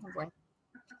weekend, back and forth.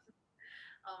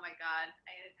 Oh my God.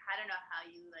 I don't know how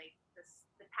you like this.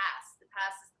 The past is the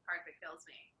part that kills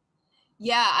me.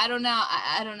 Yeah, I don't know.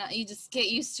 I don't know. You just get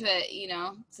used to it, you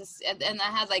know. Just, and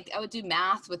I would do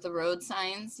math with the road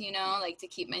signs, you know, like to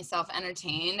keep myself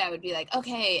entertained. I would be like,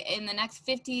 okay, in the next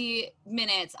 50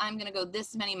 minutes, I'm going to go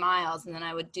this many miles. And then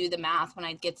I would do the math when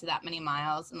I'd get to that many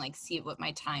miles and like see what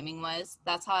my timing was.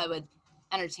 That's how I would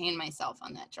entertain myself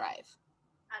on that drive.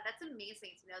 That's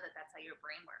amazing to know that that's how your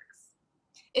brain works.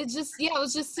 It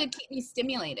was just to keep me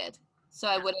stimulated so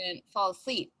I wouldn't fall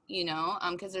asleep, you know,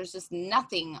 because there's just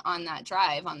nothing on that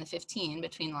drive on the 15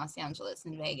 between Los Angeles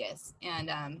and Vegas. And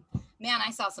man, I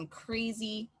saw some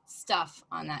crazy stuff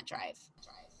on that drive.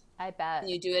 I bet. When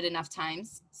you do it enough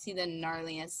times, see the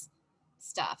gnarliest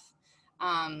stuff.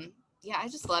 Yeah, I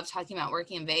just love talking about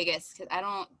working in Vegas because I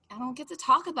don't get to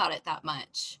talk about it that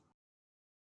much.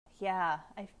 Yeah,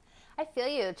 I feel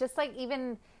you. Just like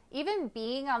even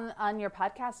being on your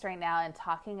podcast right now and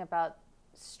talking about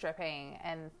stripping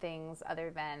and things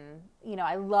other than, you know,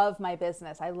 I love my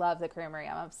business. I love the creamery.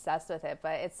 I'm obsessed with it.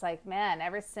 But it's like, man,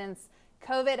 ever since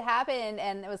COVID happened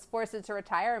and it was forced into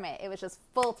retirement, it was just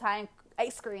full-time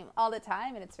ice cream all the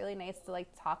time. And it's really nice to like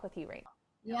talk with you right now.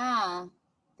 Yeah.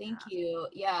 Thank you.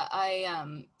 Yeah.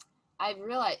 I've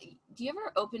realized, do you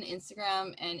ever open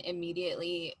Instagram and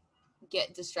immediately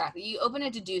get distracted? You open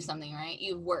it to do something, right?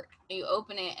 You work, you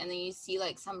open it and then you see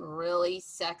like some really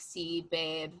sexy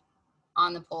babe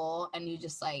on the pole and you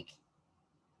just like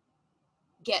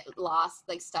get lost,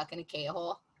 like stuck in a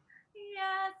K-hole.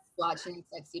 Yes. Watching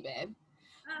sexy babe.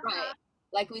 Uh-huh. Right.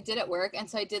 Like we did at work. And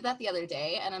so I did that the other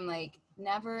day and I'm like,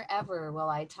 never ever will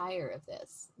I tire of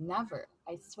this. Never.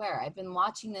 I swear. I've been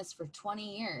watching this for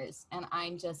 20 years and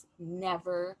I'm just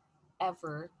never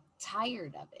ever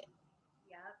tired of it.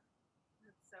 Yep.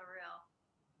 That's so real.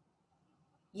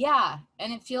 Yeah.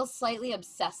 And it feels slightly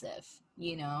obsessive,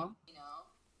 you know?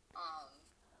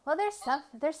 Well,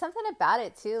 there's something about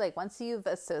it too. Like once you've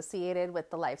associated with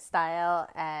the lifestyle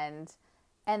and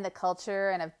the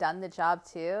culture and have done the job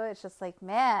too, it's just like,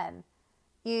 man,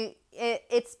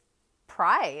 it's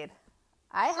pride.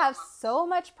 I have so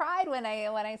much pride when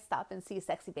I stop and see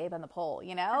sexy babe on the pole,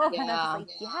 you know? Yeah. And I'm like,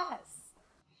 yes.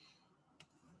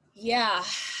 Yeah,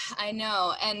 I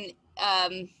know. And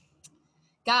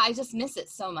God, I just miss it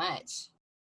so much.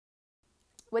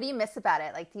 What do you miss about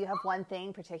it? Like, do you have one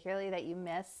thing particularly that you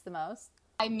miss the most?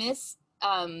 I miss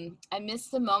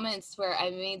the moments where I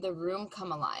made the room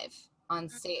come alive on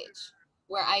stage,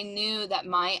 where I knew that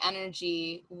my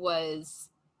energy was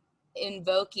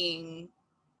invoking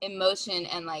emotion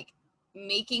and like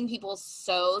making people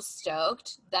so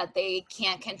stoked that they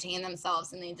can't contain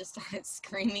themselves and they just started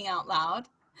screaming out loud.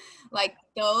 Like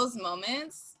those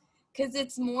moments, because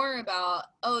it's more about,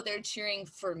 oh, they're cheering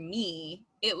for me.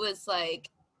 It was like,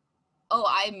 oh,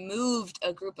 I moved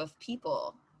a group of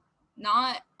people.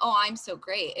 Not, oh, I'm so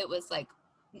great. It was like,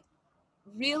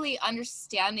 really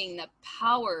understanding the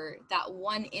power that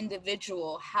one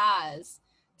individual has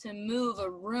to move a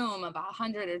room of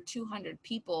 100 or 200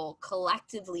 people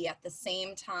collectively at the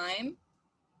same time,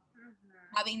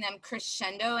 having them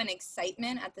crescendo and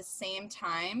excitement at the same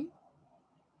time.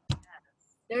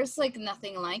 There's like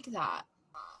nothing like that.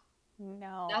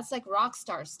 No. That's like rock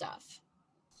star stuff.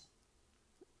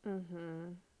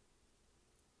 Mm-hmm.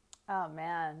 Oh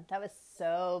man, that was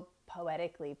so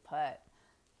poetically put.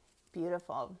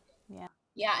 Beautiful. Yeah.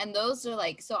 Yeah, and those are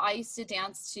like, so I used to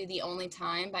dance to The Only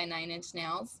Time by Nine Inch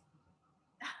Nails.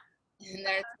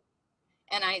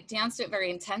 And I danced it very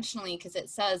intentionally because it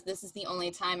says, "This is the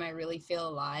only time I really feel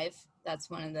alive." That's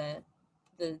one of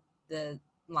the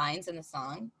lines in the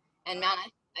song. And man,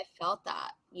 I felt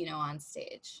that, you know, on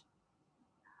stage.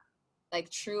 Like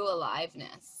true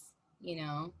aliveness, you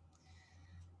know.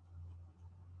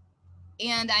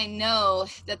 And I know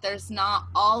that there's not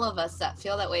all of us that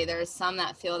feel that way. There's some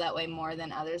that feel that way more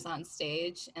than others on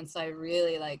stage. And so I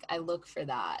really I look for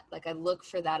that. Like I look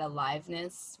for that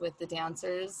aliveness with the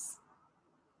dancers.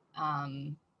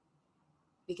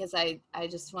 Because I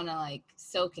just want to like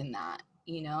soak in that,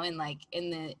 you know, and like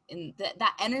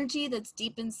that energy that's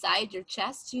deep inside your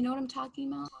chest. You know what I'm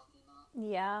talking about?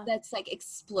 Yeah. That's like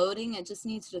exploding. It just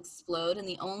needs to explode. And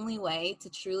the only way to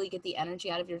truly get the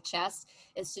energy out of your chest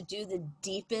is to do the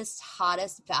deepest,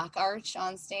 hottest back arch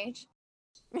on stage.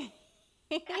 You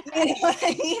know what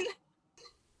I mean?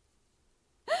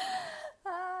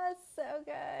 So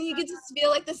good. You can just feel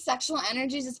like the sexual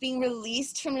energy just being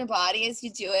released from your body as you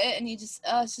do it. And you just,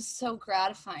 it's just so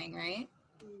gratifying, right?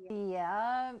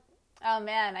 Yeah. Oh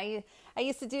man, I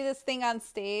used to do this thing on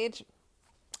stage.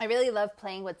 I really love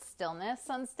playing with stillness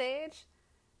on stage.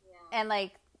 Yeah. And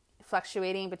like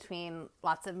fluctuating between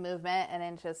lots of movement and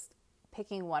then just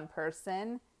picking one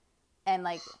person. And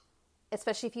like,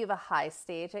 especially if you have a high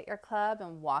stage at your club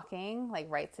and walking like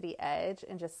right to the edge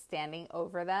and just standing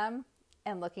over them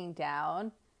and looking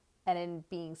down and then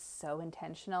being so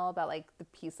intentional about like the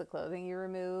piece of clothing you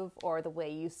remove or the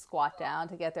way you squat down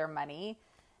to get their money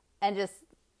and just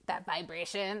that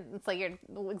vibration. It's like you're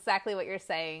exactly what you're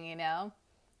saying, you know?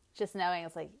 Just knowing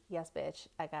it's like, yes, bitch,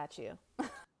 I got you.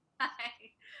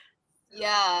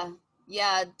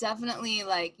 Yeah, definitely.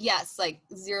 Like, yes, like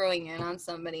zeroing in on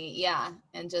somebody. Yeah.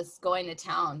 And just going to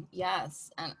town.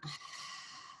 Yes. And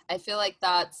I feel like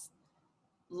that's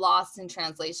lost in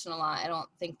translation a lot. I don't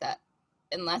think that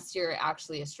unless you're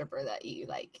actually a stripper that you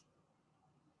like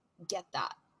get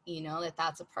that, you know, that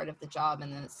that's a part of the job.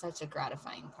 And then it's such a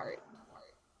gratifying part.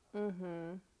 Mm-hmm.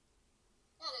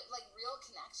 Yeah, like real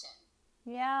connection.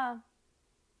 Yeah.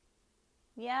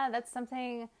 Yeah, that's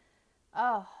something,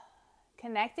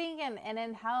 connecting and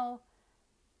then how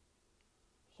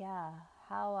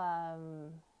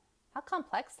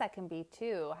complex that can be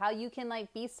too. How you can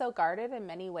like be so guarded in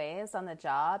many ways on the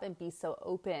job and be so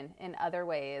open in other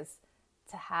ways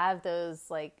to have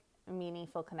those like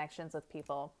meaningful connections with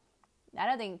people. I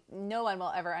don't think no one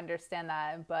will ever understand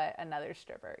that but another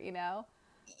stripper, you know?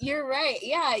 You're right.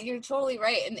 Yeah, you're totally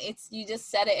right. And you just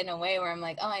said it in a way where I'm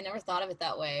like, oh, I never thought of it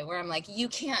that way. Where I'm like, you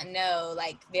can't know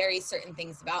like very certain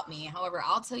things about me. However,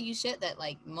 I'll tell you shit that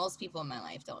like most people in my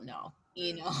life don't know,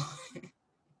 you know?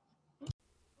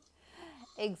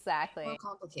 Exactly. More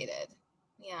complicated.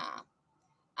 Yeah.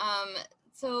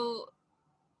 So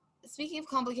speaking of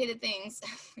complicated things,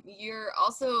 you're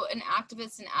also an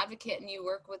activist and advocate and you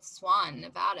work with Swan,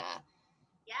 Nevada.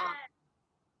 Yeah.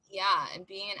 Yeah, and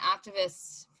being an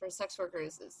activist for sex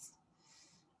workers is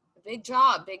a big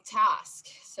job, big task.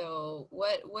 So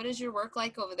what is your work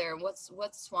like over there? What's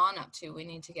Swan up to? We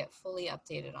need to get fully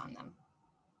updated on them.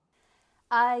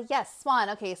 Yes, SWAN.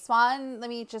 Okay, SWAN, let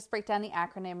me just break down the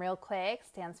acronym real quick.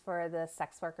 Stands for the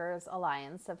Sex Workers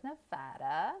Alliance of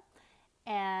Nevada.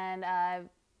 And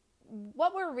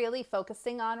what we're really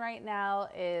focusing on right now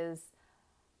is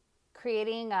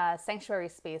creating sanctuary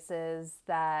spaces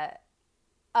that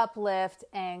uplift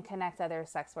and connect other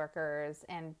sex workers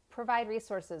and provide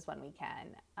resources when we can.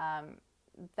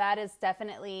 That is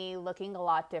definitely looking a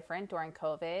lot different during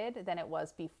COVID than it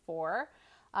was before.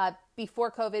 Before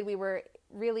COVID, we were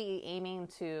really aiming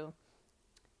to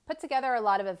put together a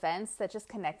lot of events that just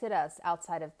connected us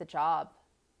outside of the job,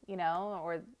 you know,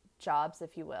 or jobs,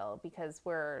 if you will, because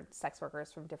we're sex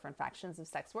workers from different factions of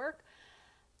sex work.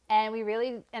 And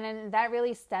that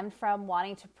really stemmed from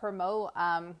wanting to promote,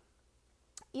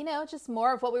 you know, just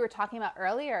more of what we were talking about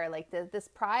earlier, like this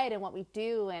pride in what we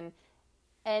do,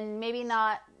 and maybe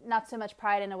not so much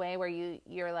pride in a way where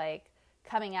you're like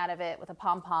coming out of it with a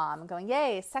pom-pom going,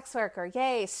 yay, sex worker,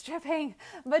 yay, stripping,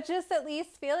 but just at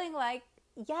least feeling like,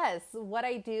 yes, what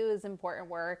I do is important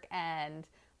work, and,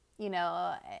 you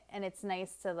know, and it's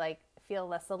nice to like feel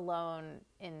less alone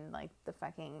in like the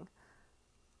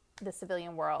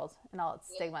civilian world and all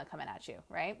its stigma coming at you,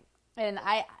 right?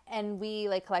 And we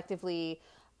like collectively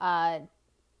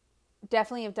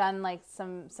definitely have done like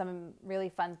some really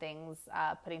fun things,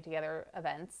 putting together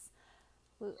events.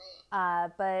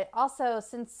 But also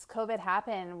since COVID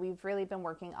happened, we've really been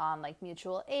working on like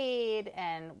mutual aid,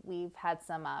 and we've had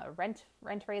some rent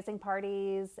raising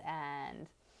parties, and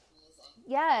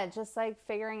yeah, just like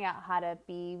figuring out how to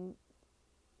be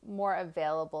more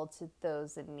available to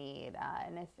those in need.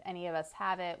 And if any of us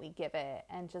have it, we give it,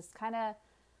 and just kind of,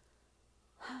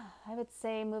 I would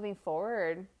say moving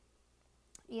forward,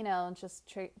 you know,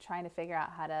 just trying to figure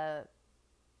out how to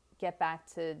get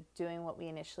back to doing what we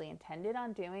initially intended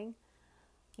on doing.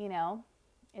 You know,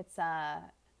 it's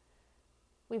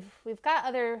we've got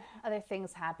other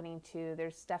things happening too.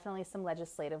 There's definitely some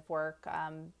legislative work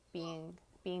being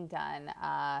done.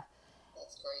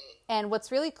 That's great. And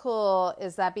what's really cool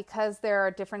is that because there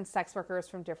are different sex workers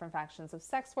from different factions of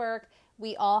sex work,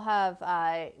 we all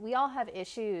have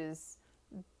issues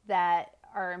that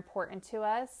are important to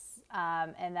us,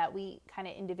 and that we kind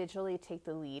of individually take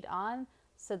the lead on.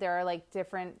 So there are like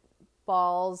different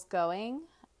balls going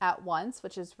at once,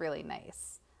 which is really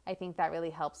nice. I think that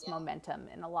really helps momentum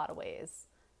in a lot of ways.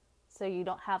 So you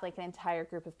don't have like an entire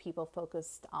group of people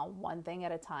focused on one thing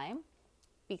at a time,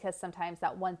 because sometimes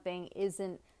that one thing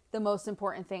isn't the most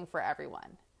important thing for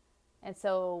everyone. And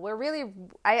so we're really,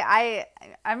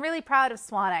 I'm really proud of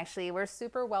Swan, actually. We're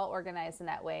super well organized in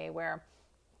that way, where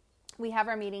we have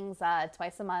our meetings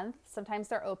twice a month. Sometimes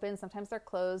they're open, sometimes they're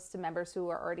closed to members who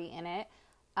are already in it.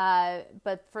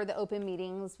 But for the open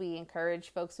meetings, we encourage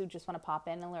folks who just want to pop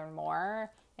in and learn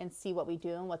more and see what we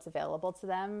do and what's available to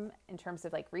them in terms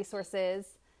of like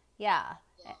resources. Yeah.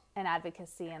 And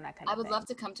advocacy and that kind of thing. I would love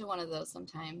to come to one of those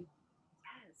sometime.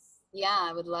 Yes. Yeah,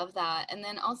 I would love that. And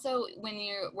then also, when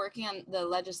you're working on the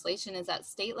legislation, is that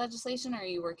state legislation, or are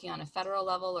you working on a federal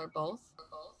level, or both?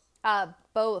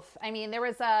 Both. I mean, there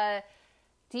was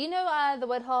do you know the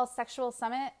Woodhull Sexual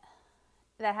Summit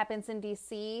that happens in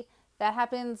DC? That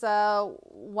happens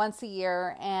once a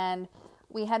year, and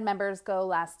we had members go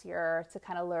last year to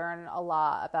kind of learn a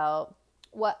lot about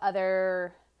what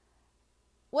other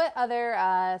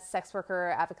sex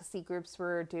worker advocacy groups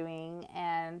were doing.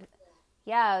 And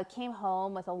yeah, came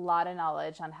home with a lot of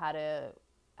knowledge on how to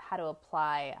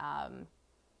apply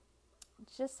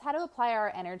just how to apply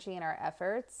our energy and our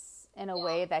efforts in a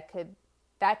way that could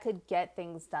get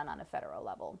things done on a federal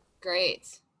level.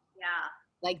 Great. Yeah.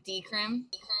 Like decrim?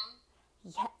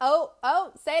 Yeah.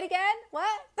 Oh, say it again.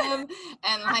 What? And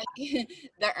like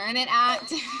the Earn It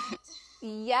Act.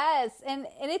 Yes. And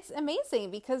it's amazing,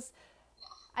 because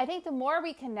I think the more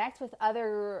we connect with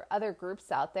other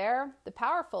groups out there,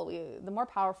 the more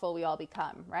powerful we all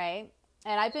become, right?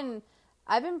 And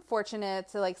I've been fortunate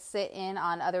to like sit in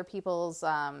on other people's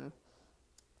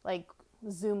like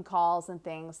Zoom calls and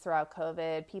things throughout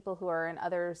COVID, people who are in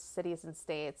other cities and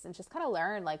states, and just kind of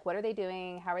learn like, what are they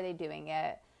doing? How are they doing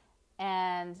it?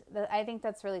 And I think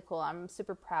that's really cool. I'm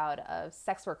super proud of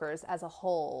sex workers as a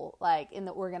whole, like in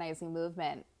the organizing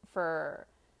movement, for,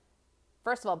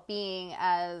 first of all, being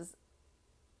as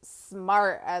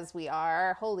smart as we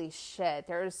are. Holy shit,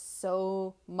 there's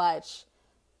so much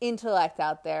intellect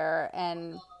out there.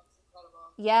 And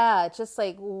yeah, just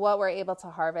like what we're able to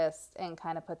harvest and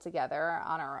kind of put together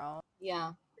on our own.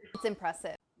 Yeah. It's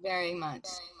impressive. Very much.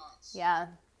 Yeah.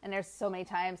 And there's so many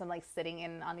times I'm like sitting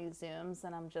in on these Zooms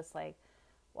and I'm just like,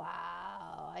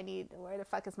 wow, where the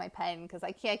fuck is my pen? Because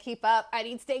I can't keep up. I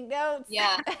need to take notes.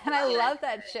 Yeah. And I love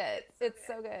that shit. It's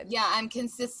so good. Yeah, I'm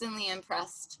consistently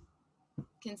impressed.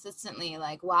 Consistently,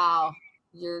 like, wow,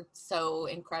 you're so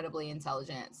incredibly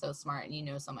intelligent, so smart, and you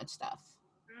know so much stuff.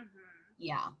 Mm-hmm.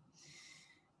 Yeah.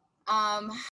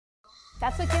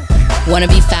 That's what gives. Want to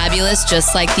be fabulous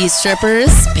just like these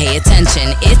strippers? Pay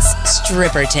attention. It's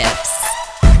Stripper Tips.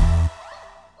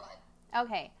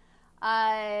 Okay.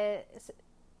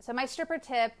 So my stripper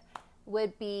tip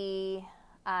would be,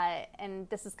 and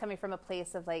this is coming from a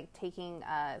place of like taking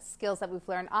skills that we've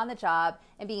learned on the job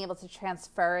and being able to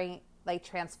transfer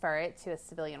it to a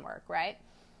civilian work, right?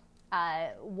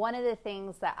 One of the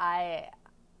things that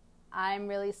I'm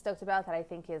really stoked about that I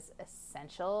think is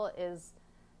essential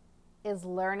is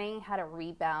learning how to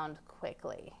rebound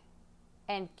quickly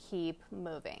and keep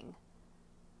moving.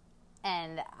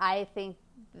 And I think,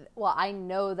 well, I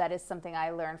know that is something I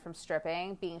learned from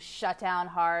stripping, being shut down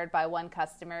hard by one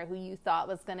customer who you thought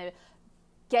was going to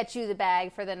get you the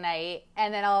bag for the night.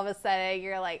 And then all of a sudden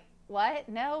you're like, what?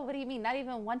 No, what do you mean? Not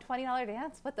even one $20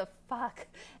 dance? What the fuck?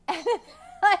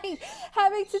 like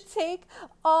having to take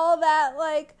all that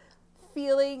like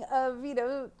feeling of, you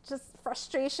know, just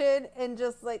frustration and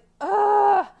just like,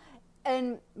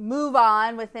 and move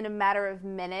on within a matter of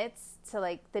minutes to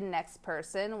like the next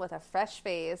person with a fresh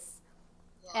face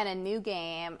and a new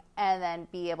game, and then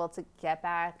be able to get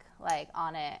back like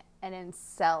on it and then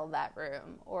sell that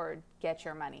room or get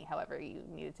your money however you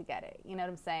needed to get it. You know what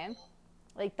I'm saying?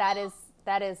 Like that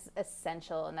is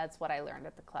essential, and that's what I learned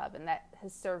at the club, and that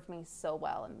has served me so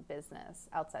well in business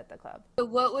outside the club. So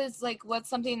what's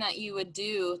something that you would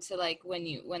do to like when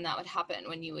that would happen,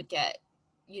 when you would get,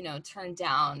 you know, turned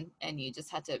down and you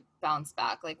just had to bounce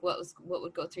back? Like what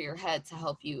would go through your head to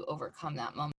help you overcome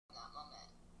that moment?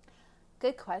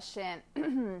 Good question.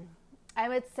 I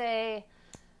would say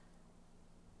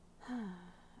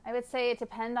it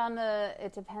depends on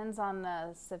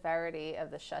the severity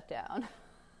of the shutdown.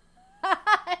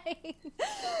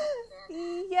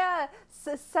 Yeah.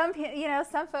 So some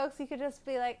folks you could just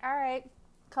be like, all right,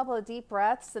 a couple of deep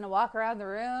breaths and a walk around the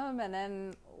room and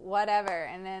then whatever.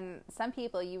 And then some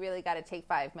people you really got to take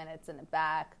 5 minutes in the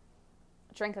back,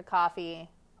 drink a coffee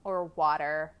or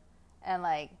water, and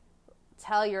like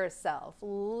tell yourself,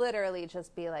 literally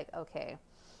just be like, okay,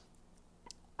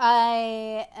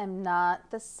 I am not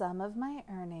the sum of my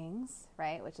earnings,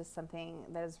 right? Which is something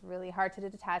that is really hard to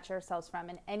detach ourselves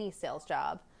from in any sales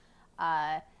job.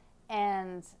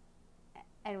 And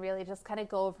really just kind of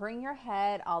go over in your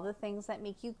head all the things that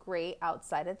make you great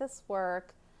outside of this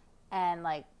work, and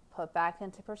like put back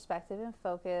into perspective and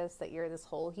focus that you're this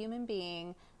whole human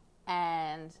being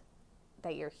and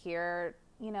that you're here,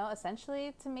 you know,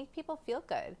 essentially to make people feel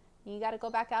good. You got to go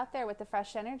back out there with the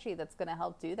fresh energy that's going to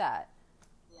help do that.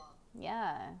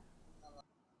 Yeah.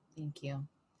 Thank you.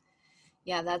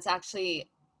 Yeah, that's actually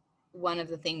one of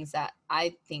the things that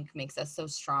I think makes us so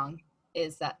strong,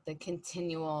 is that the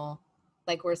continual,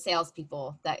 like we're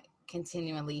salespeople that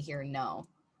continually hear no.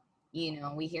 You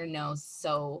know, we hear no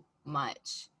so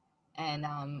much. And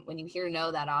when you hear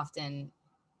no that often,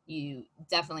 you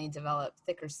definitely develop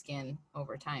thicker skin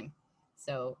over time.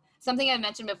 So something I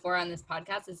mentioned before on this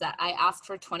podcast is that I ask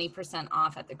for 20%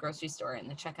 off at the grocery store in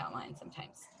the checkout line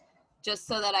sometimes, just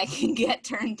so that I can get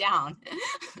turned down.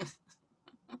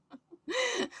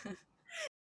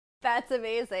 That's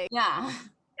amazing. Yeah.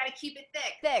 Gotta keep it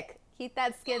thick. Thick. Keep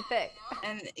that skin thick.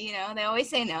 And, you know, they always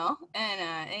say no,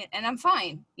 and I'm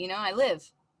fine. You know, I live,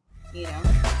 you know.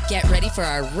 Get ready for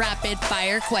our rapid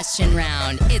fire question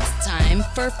round. It's time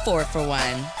for 4 for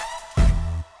 1.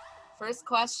 First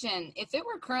question: if it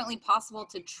were currently possible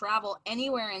to travel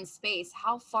anywhere in space,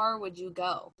 how far would you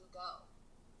go?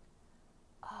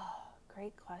 Oh,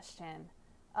 great question.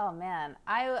 Oh man,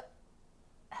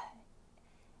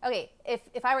 okay,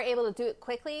 if I were able to do it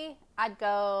quickly, I'd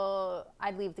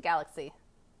leave the galaxy.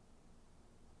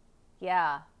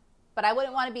 Yeah. But I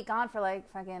wouldn't want to be gone for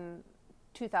like fucking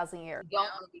 2,000 years. You don't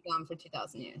want to be gone for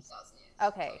 2,000 years.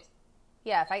 Okay.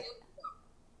 Yeah,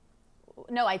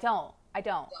 No, I don't.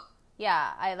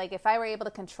 Yeah, if I were able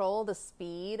to control the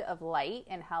speed of light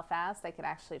and how fast I could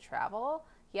actually travel,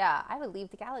 yeah, I would leave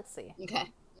the galaxy.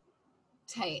 Okay.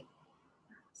 Tight.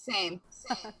 Same.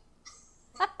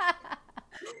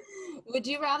 Would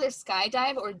you rather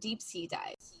skydive or deep sea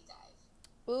dive?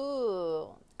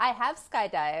 Ooh, I have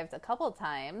skydived a couple of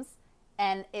times,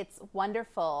 and it's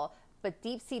wonderful, but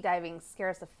deep sea diving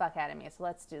scares the fuck out of me, so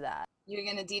let's do that. You're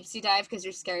going to deep sea dive because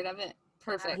you're scared of it?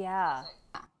 Perfect. Yeah.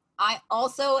 I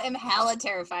also am hella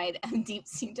terrified of deep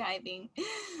sea diving.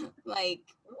 Like,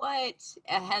 what?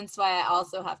 Hence why I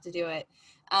also have to do it.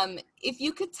 If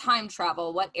you could time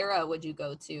travel, what era would you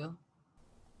go to?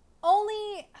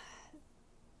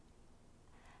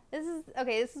 This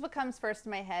is what comes first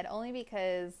in my head, only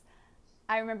because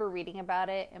I remember reading about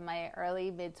it in my early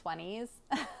mid-20s.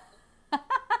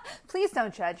 Please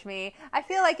don't judge me. I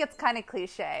feel like it's kind of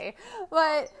cliche,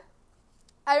 but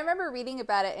I remember reading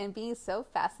about it and being so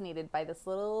fascinated by this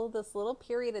little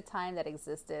period of time that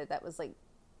existed that was like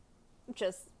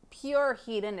just pure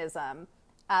hedonism.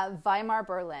 Weimar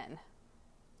Berlin,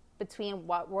 between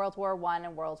World War I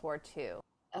and World War II.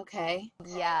 Okay.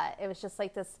 Yeah, it was just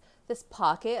like this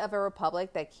pocket of a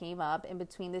republic that came up in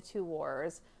between the two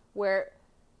wars where,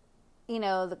 you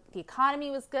know, the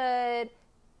economy was good,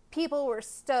 people were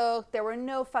stoked, there were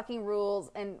no fucking rules,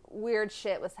 and weird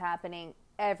shit was happening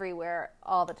everywhere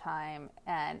all the time,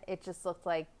 and it just looked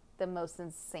like the most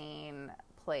insane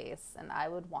place, and I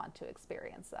would want to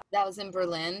experience that. That was in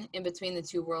Berlin, in between the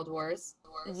two world wars?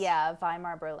 Yeah,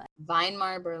 Weimar Berlin.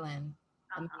 Weimar Berlin.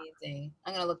 Amazing.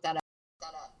 I'm going to look that up.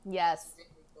 Yes.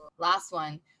 Last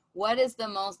one. What is the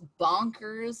most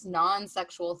bonkers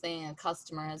non-sexual thing a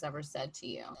customer has ever said to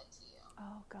you?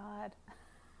 Oh, God.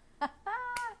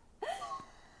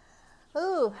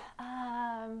 Ooh,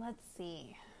 let's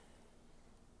see.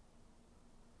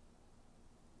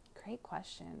 Great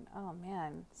question. Oh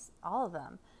man, all of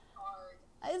them.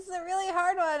 It's a really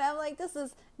hard one. I'm like, this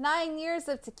is 9 years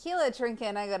of tequila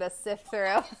drinking I gotta sift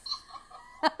through.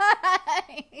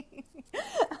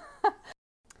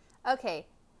 Okay,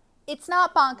 it's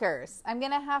not bonkers. I'm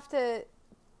gonna have to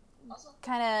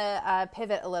kind of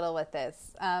pivot a little with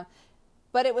this.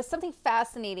 But it was something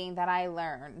fascinating that I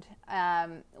learned.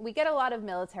 We get a lot of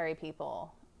military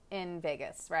people in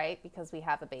Vegas, right? Because we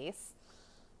have a base.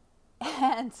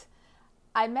 And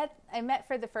I met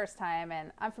for the first time,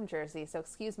 and I'm from Jersey, so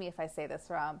excuse me if I say this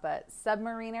wrong, but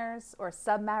submariners or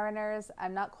submariners,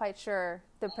 I'm not quite sure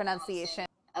the pronunciation.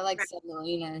 I like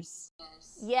submariners.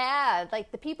 Yeah,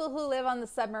 like the people who live on the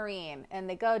submarine and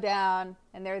they go down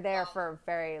and they're there for a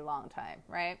very long time,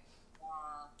 right?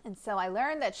 And so I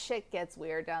learned that shit gets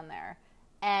weird down there.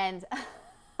 And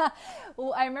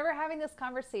well, I remember having this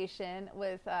conversation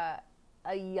with a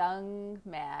young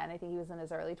man. I think he was in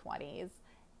his early 20s.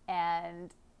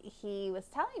 And he was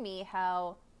telling me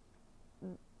how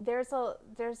there's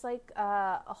like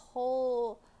a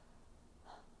whole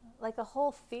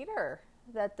theater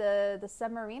that the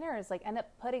submariners like end up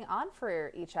putting on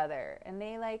for each other, and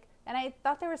they like, and I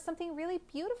thought there was something really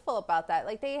beautiful about that.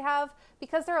 Like they have,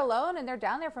 because they're alone and they're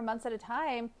down there for months at a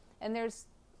time, and there's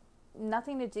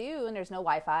nothing to do and there's no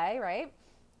Wi-Fi, right?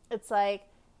 It's like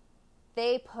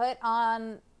they put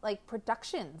on like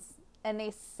productions and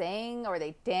they sing or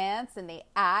they dance and they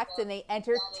act and they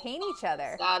entertain each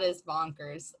other. That is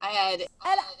bonkers. I had no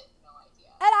idea.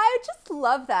 And I just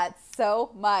love that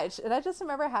so much. And I just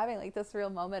remember having like this real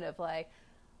moment of like,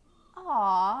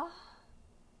 aw.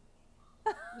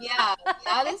 Yeah,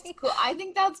 that is cool. I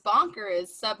think that's bonkers.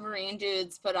 Submarine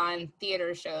dudes put on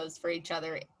theater shows for each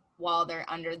other while they're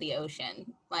under the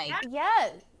ocean. Like,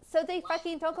 yeah. So they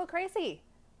fucking don't go crazy.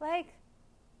 Like,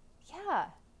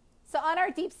 yeah. So on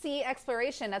our deep sea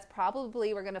exploration, that's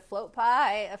probably, we're going to float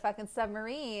by a fucking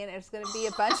submarine. There's going to be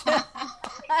a bunch of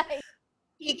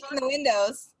peek in the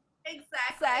windows.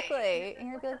 Exactly. And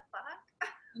you're What the like, fuck?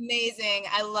 Amazing.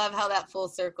 I love how that full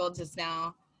circled just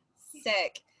now.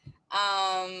 Sick.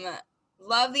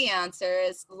 Love the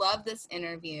answers. Love this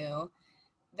interview.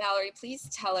 Valerie, please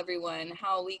tell everyone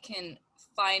how we can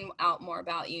find out more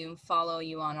about you, follow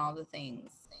you on all the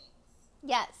things.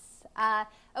 yes.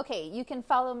 Okay, you can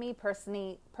follow me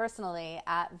personally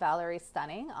at Valerie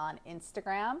Stunning on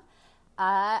Instagram.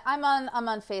 I'm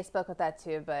on Facebook with that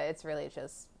too, but it's really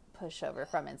just pushover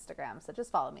from Instagram, so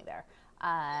just follow me there.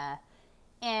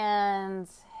 And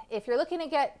if you're looking to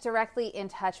get directly in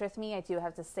touch with me, I do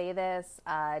have to say this,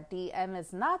 DM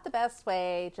is not the best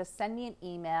way. Just send me an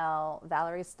email,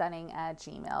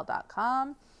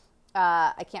 valeriestunning@gmail.com.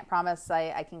 I can't promise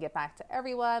I can get back to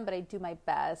everyone, but I do my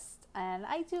best. And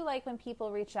I do like when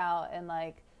people reach out and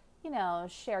like, you know,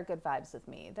 share good vibes with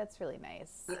me. That's really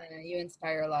nice. Yeah, you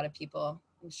inspire a lot of people.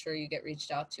 I'm sure you get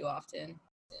reached out to often.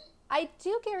 I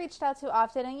do get reached out to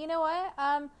often, and you know what?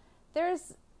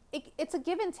 It's a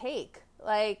give and take.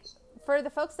 Like for the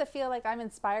folks that feel like I'm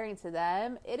inspiring to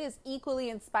them, it is equally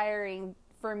inspiring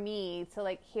for me to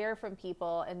like hear from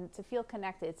people and to feel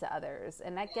connected to others,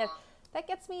 and that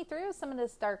gets me through some of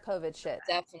this dark COVID shit.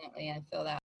 Definitely, I feel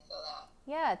that.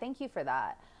 Yeah, thank you for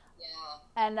that. Yeah.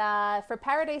 And for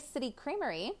Paradise City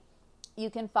Creamery,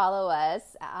 you can follow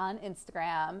us on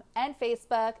Instagram and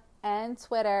Facebook and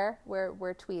Twitter.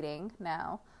 We're tweeting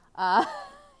now.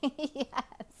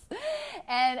 Yes.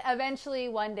 And eventually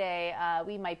one day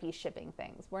we might be shipping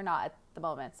things. We're not at the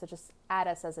moment, so just add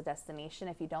us as a destination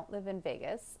if you don't live in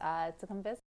Vegas to come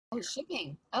visit. Oh,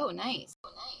 shipping. Oh, nice.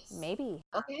 Maybe.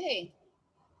 Okay.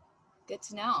 Good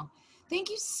to know. Thank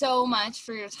you so much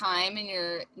for your time and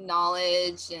your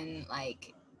knowledge and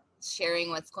like sharing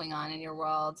what's going on in your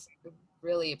world.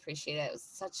 Really appreciate it. It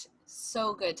was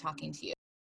so good talking to you.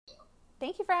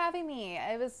 Thank you for having me.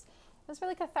 It was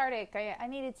really cathartic. I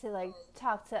needed to like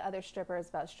talk to other strippers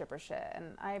about stripper shit,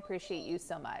 and I appreciate you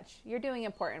so much. You're doing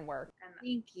important work.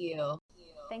 Thank you.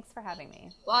 Thanks for having me.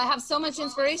 Well, I have so much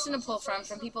inspiration to pull from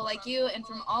people like you and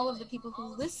from all of the people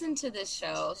who listen to this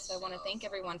show. So I want to thank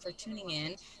everyone for tuning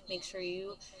in. Make sure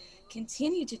you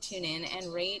continue to tune in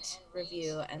and rate,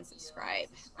 review, and subscribe.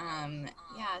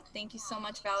 Yeah, thank you so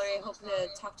much, Valerie. I hope to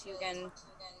talk to you again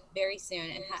very soon.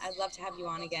 And I'd love to have you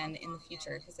on again in the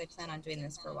future because I plan on doing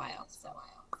this for a while. So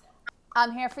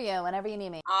I'm here for you whenever you need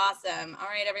me. Awesome. All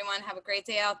right, everyone. Have a great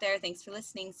day out there. Thanks for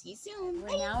listening. See you soon.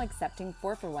 We're now accepting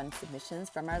 4-for-1 submissions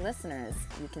from our listeners.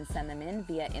 You can send them in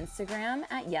via Instagram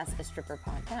at Yes a Stripper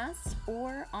Podcast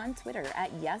or on Twitter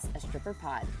at Yes a Stripper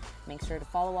Pod. Make sure to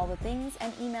follow all the things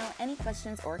and email any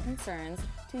questions or concerns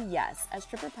to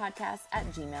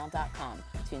yesastripperpodcast@gmail.com.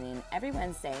 Tune in every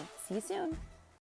Wednesday. See you soon.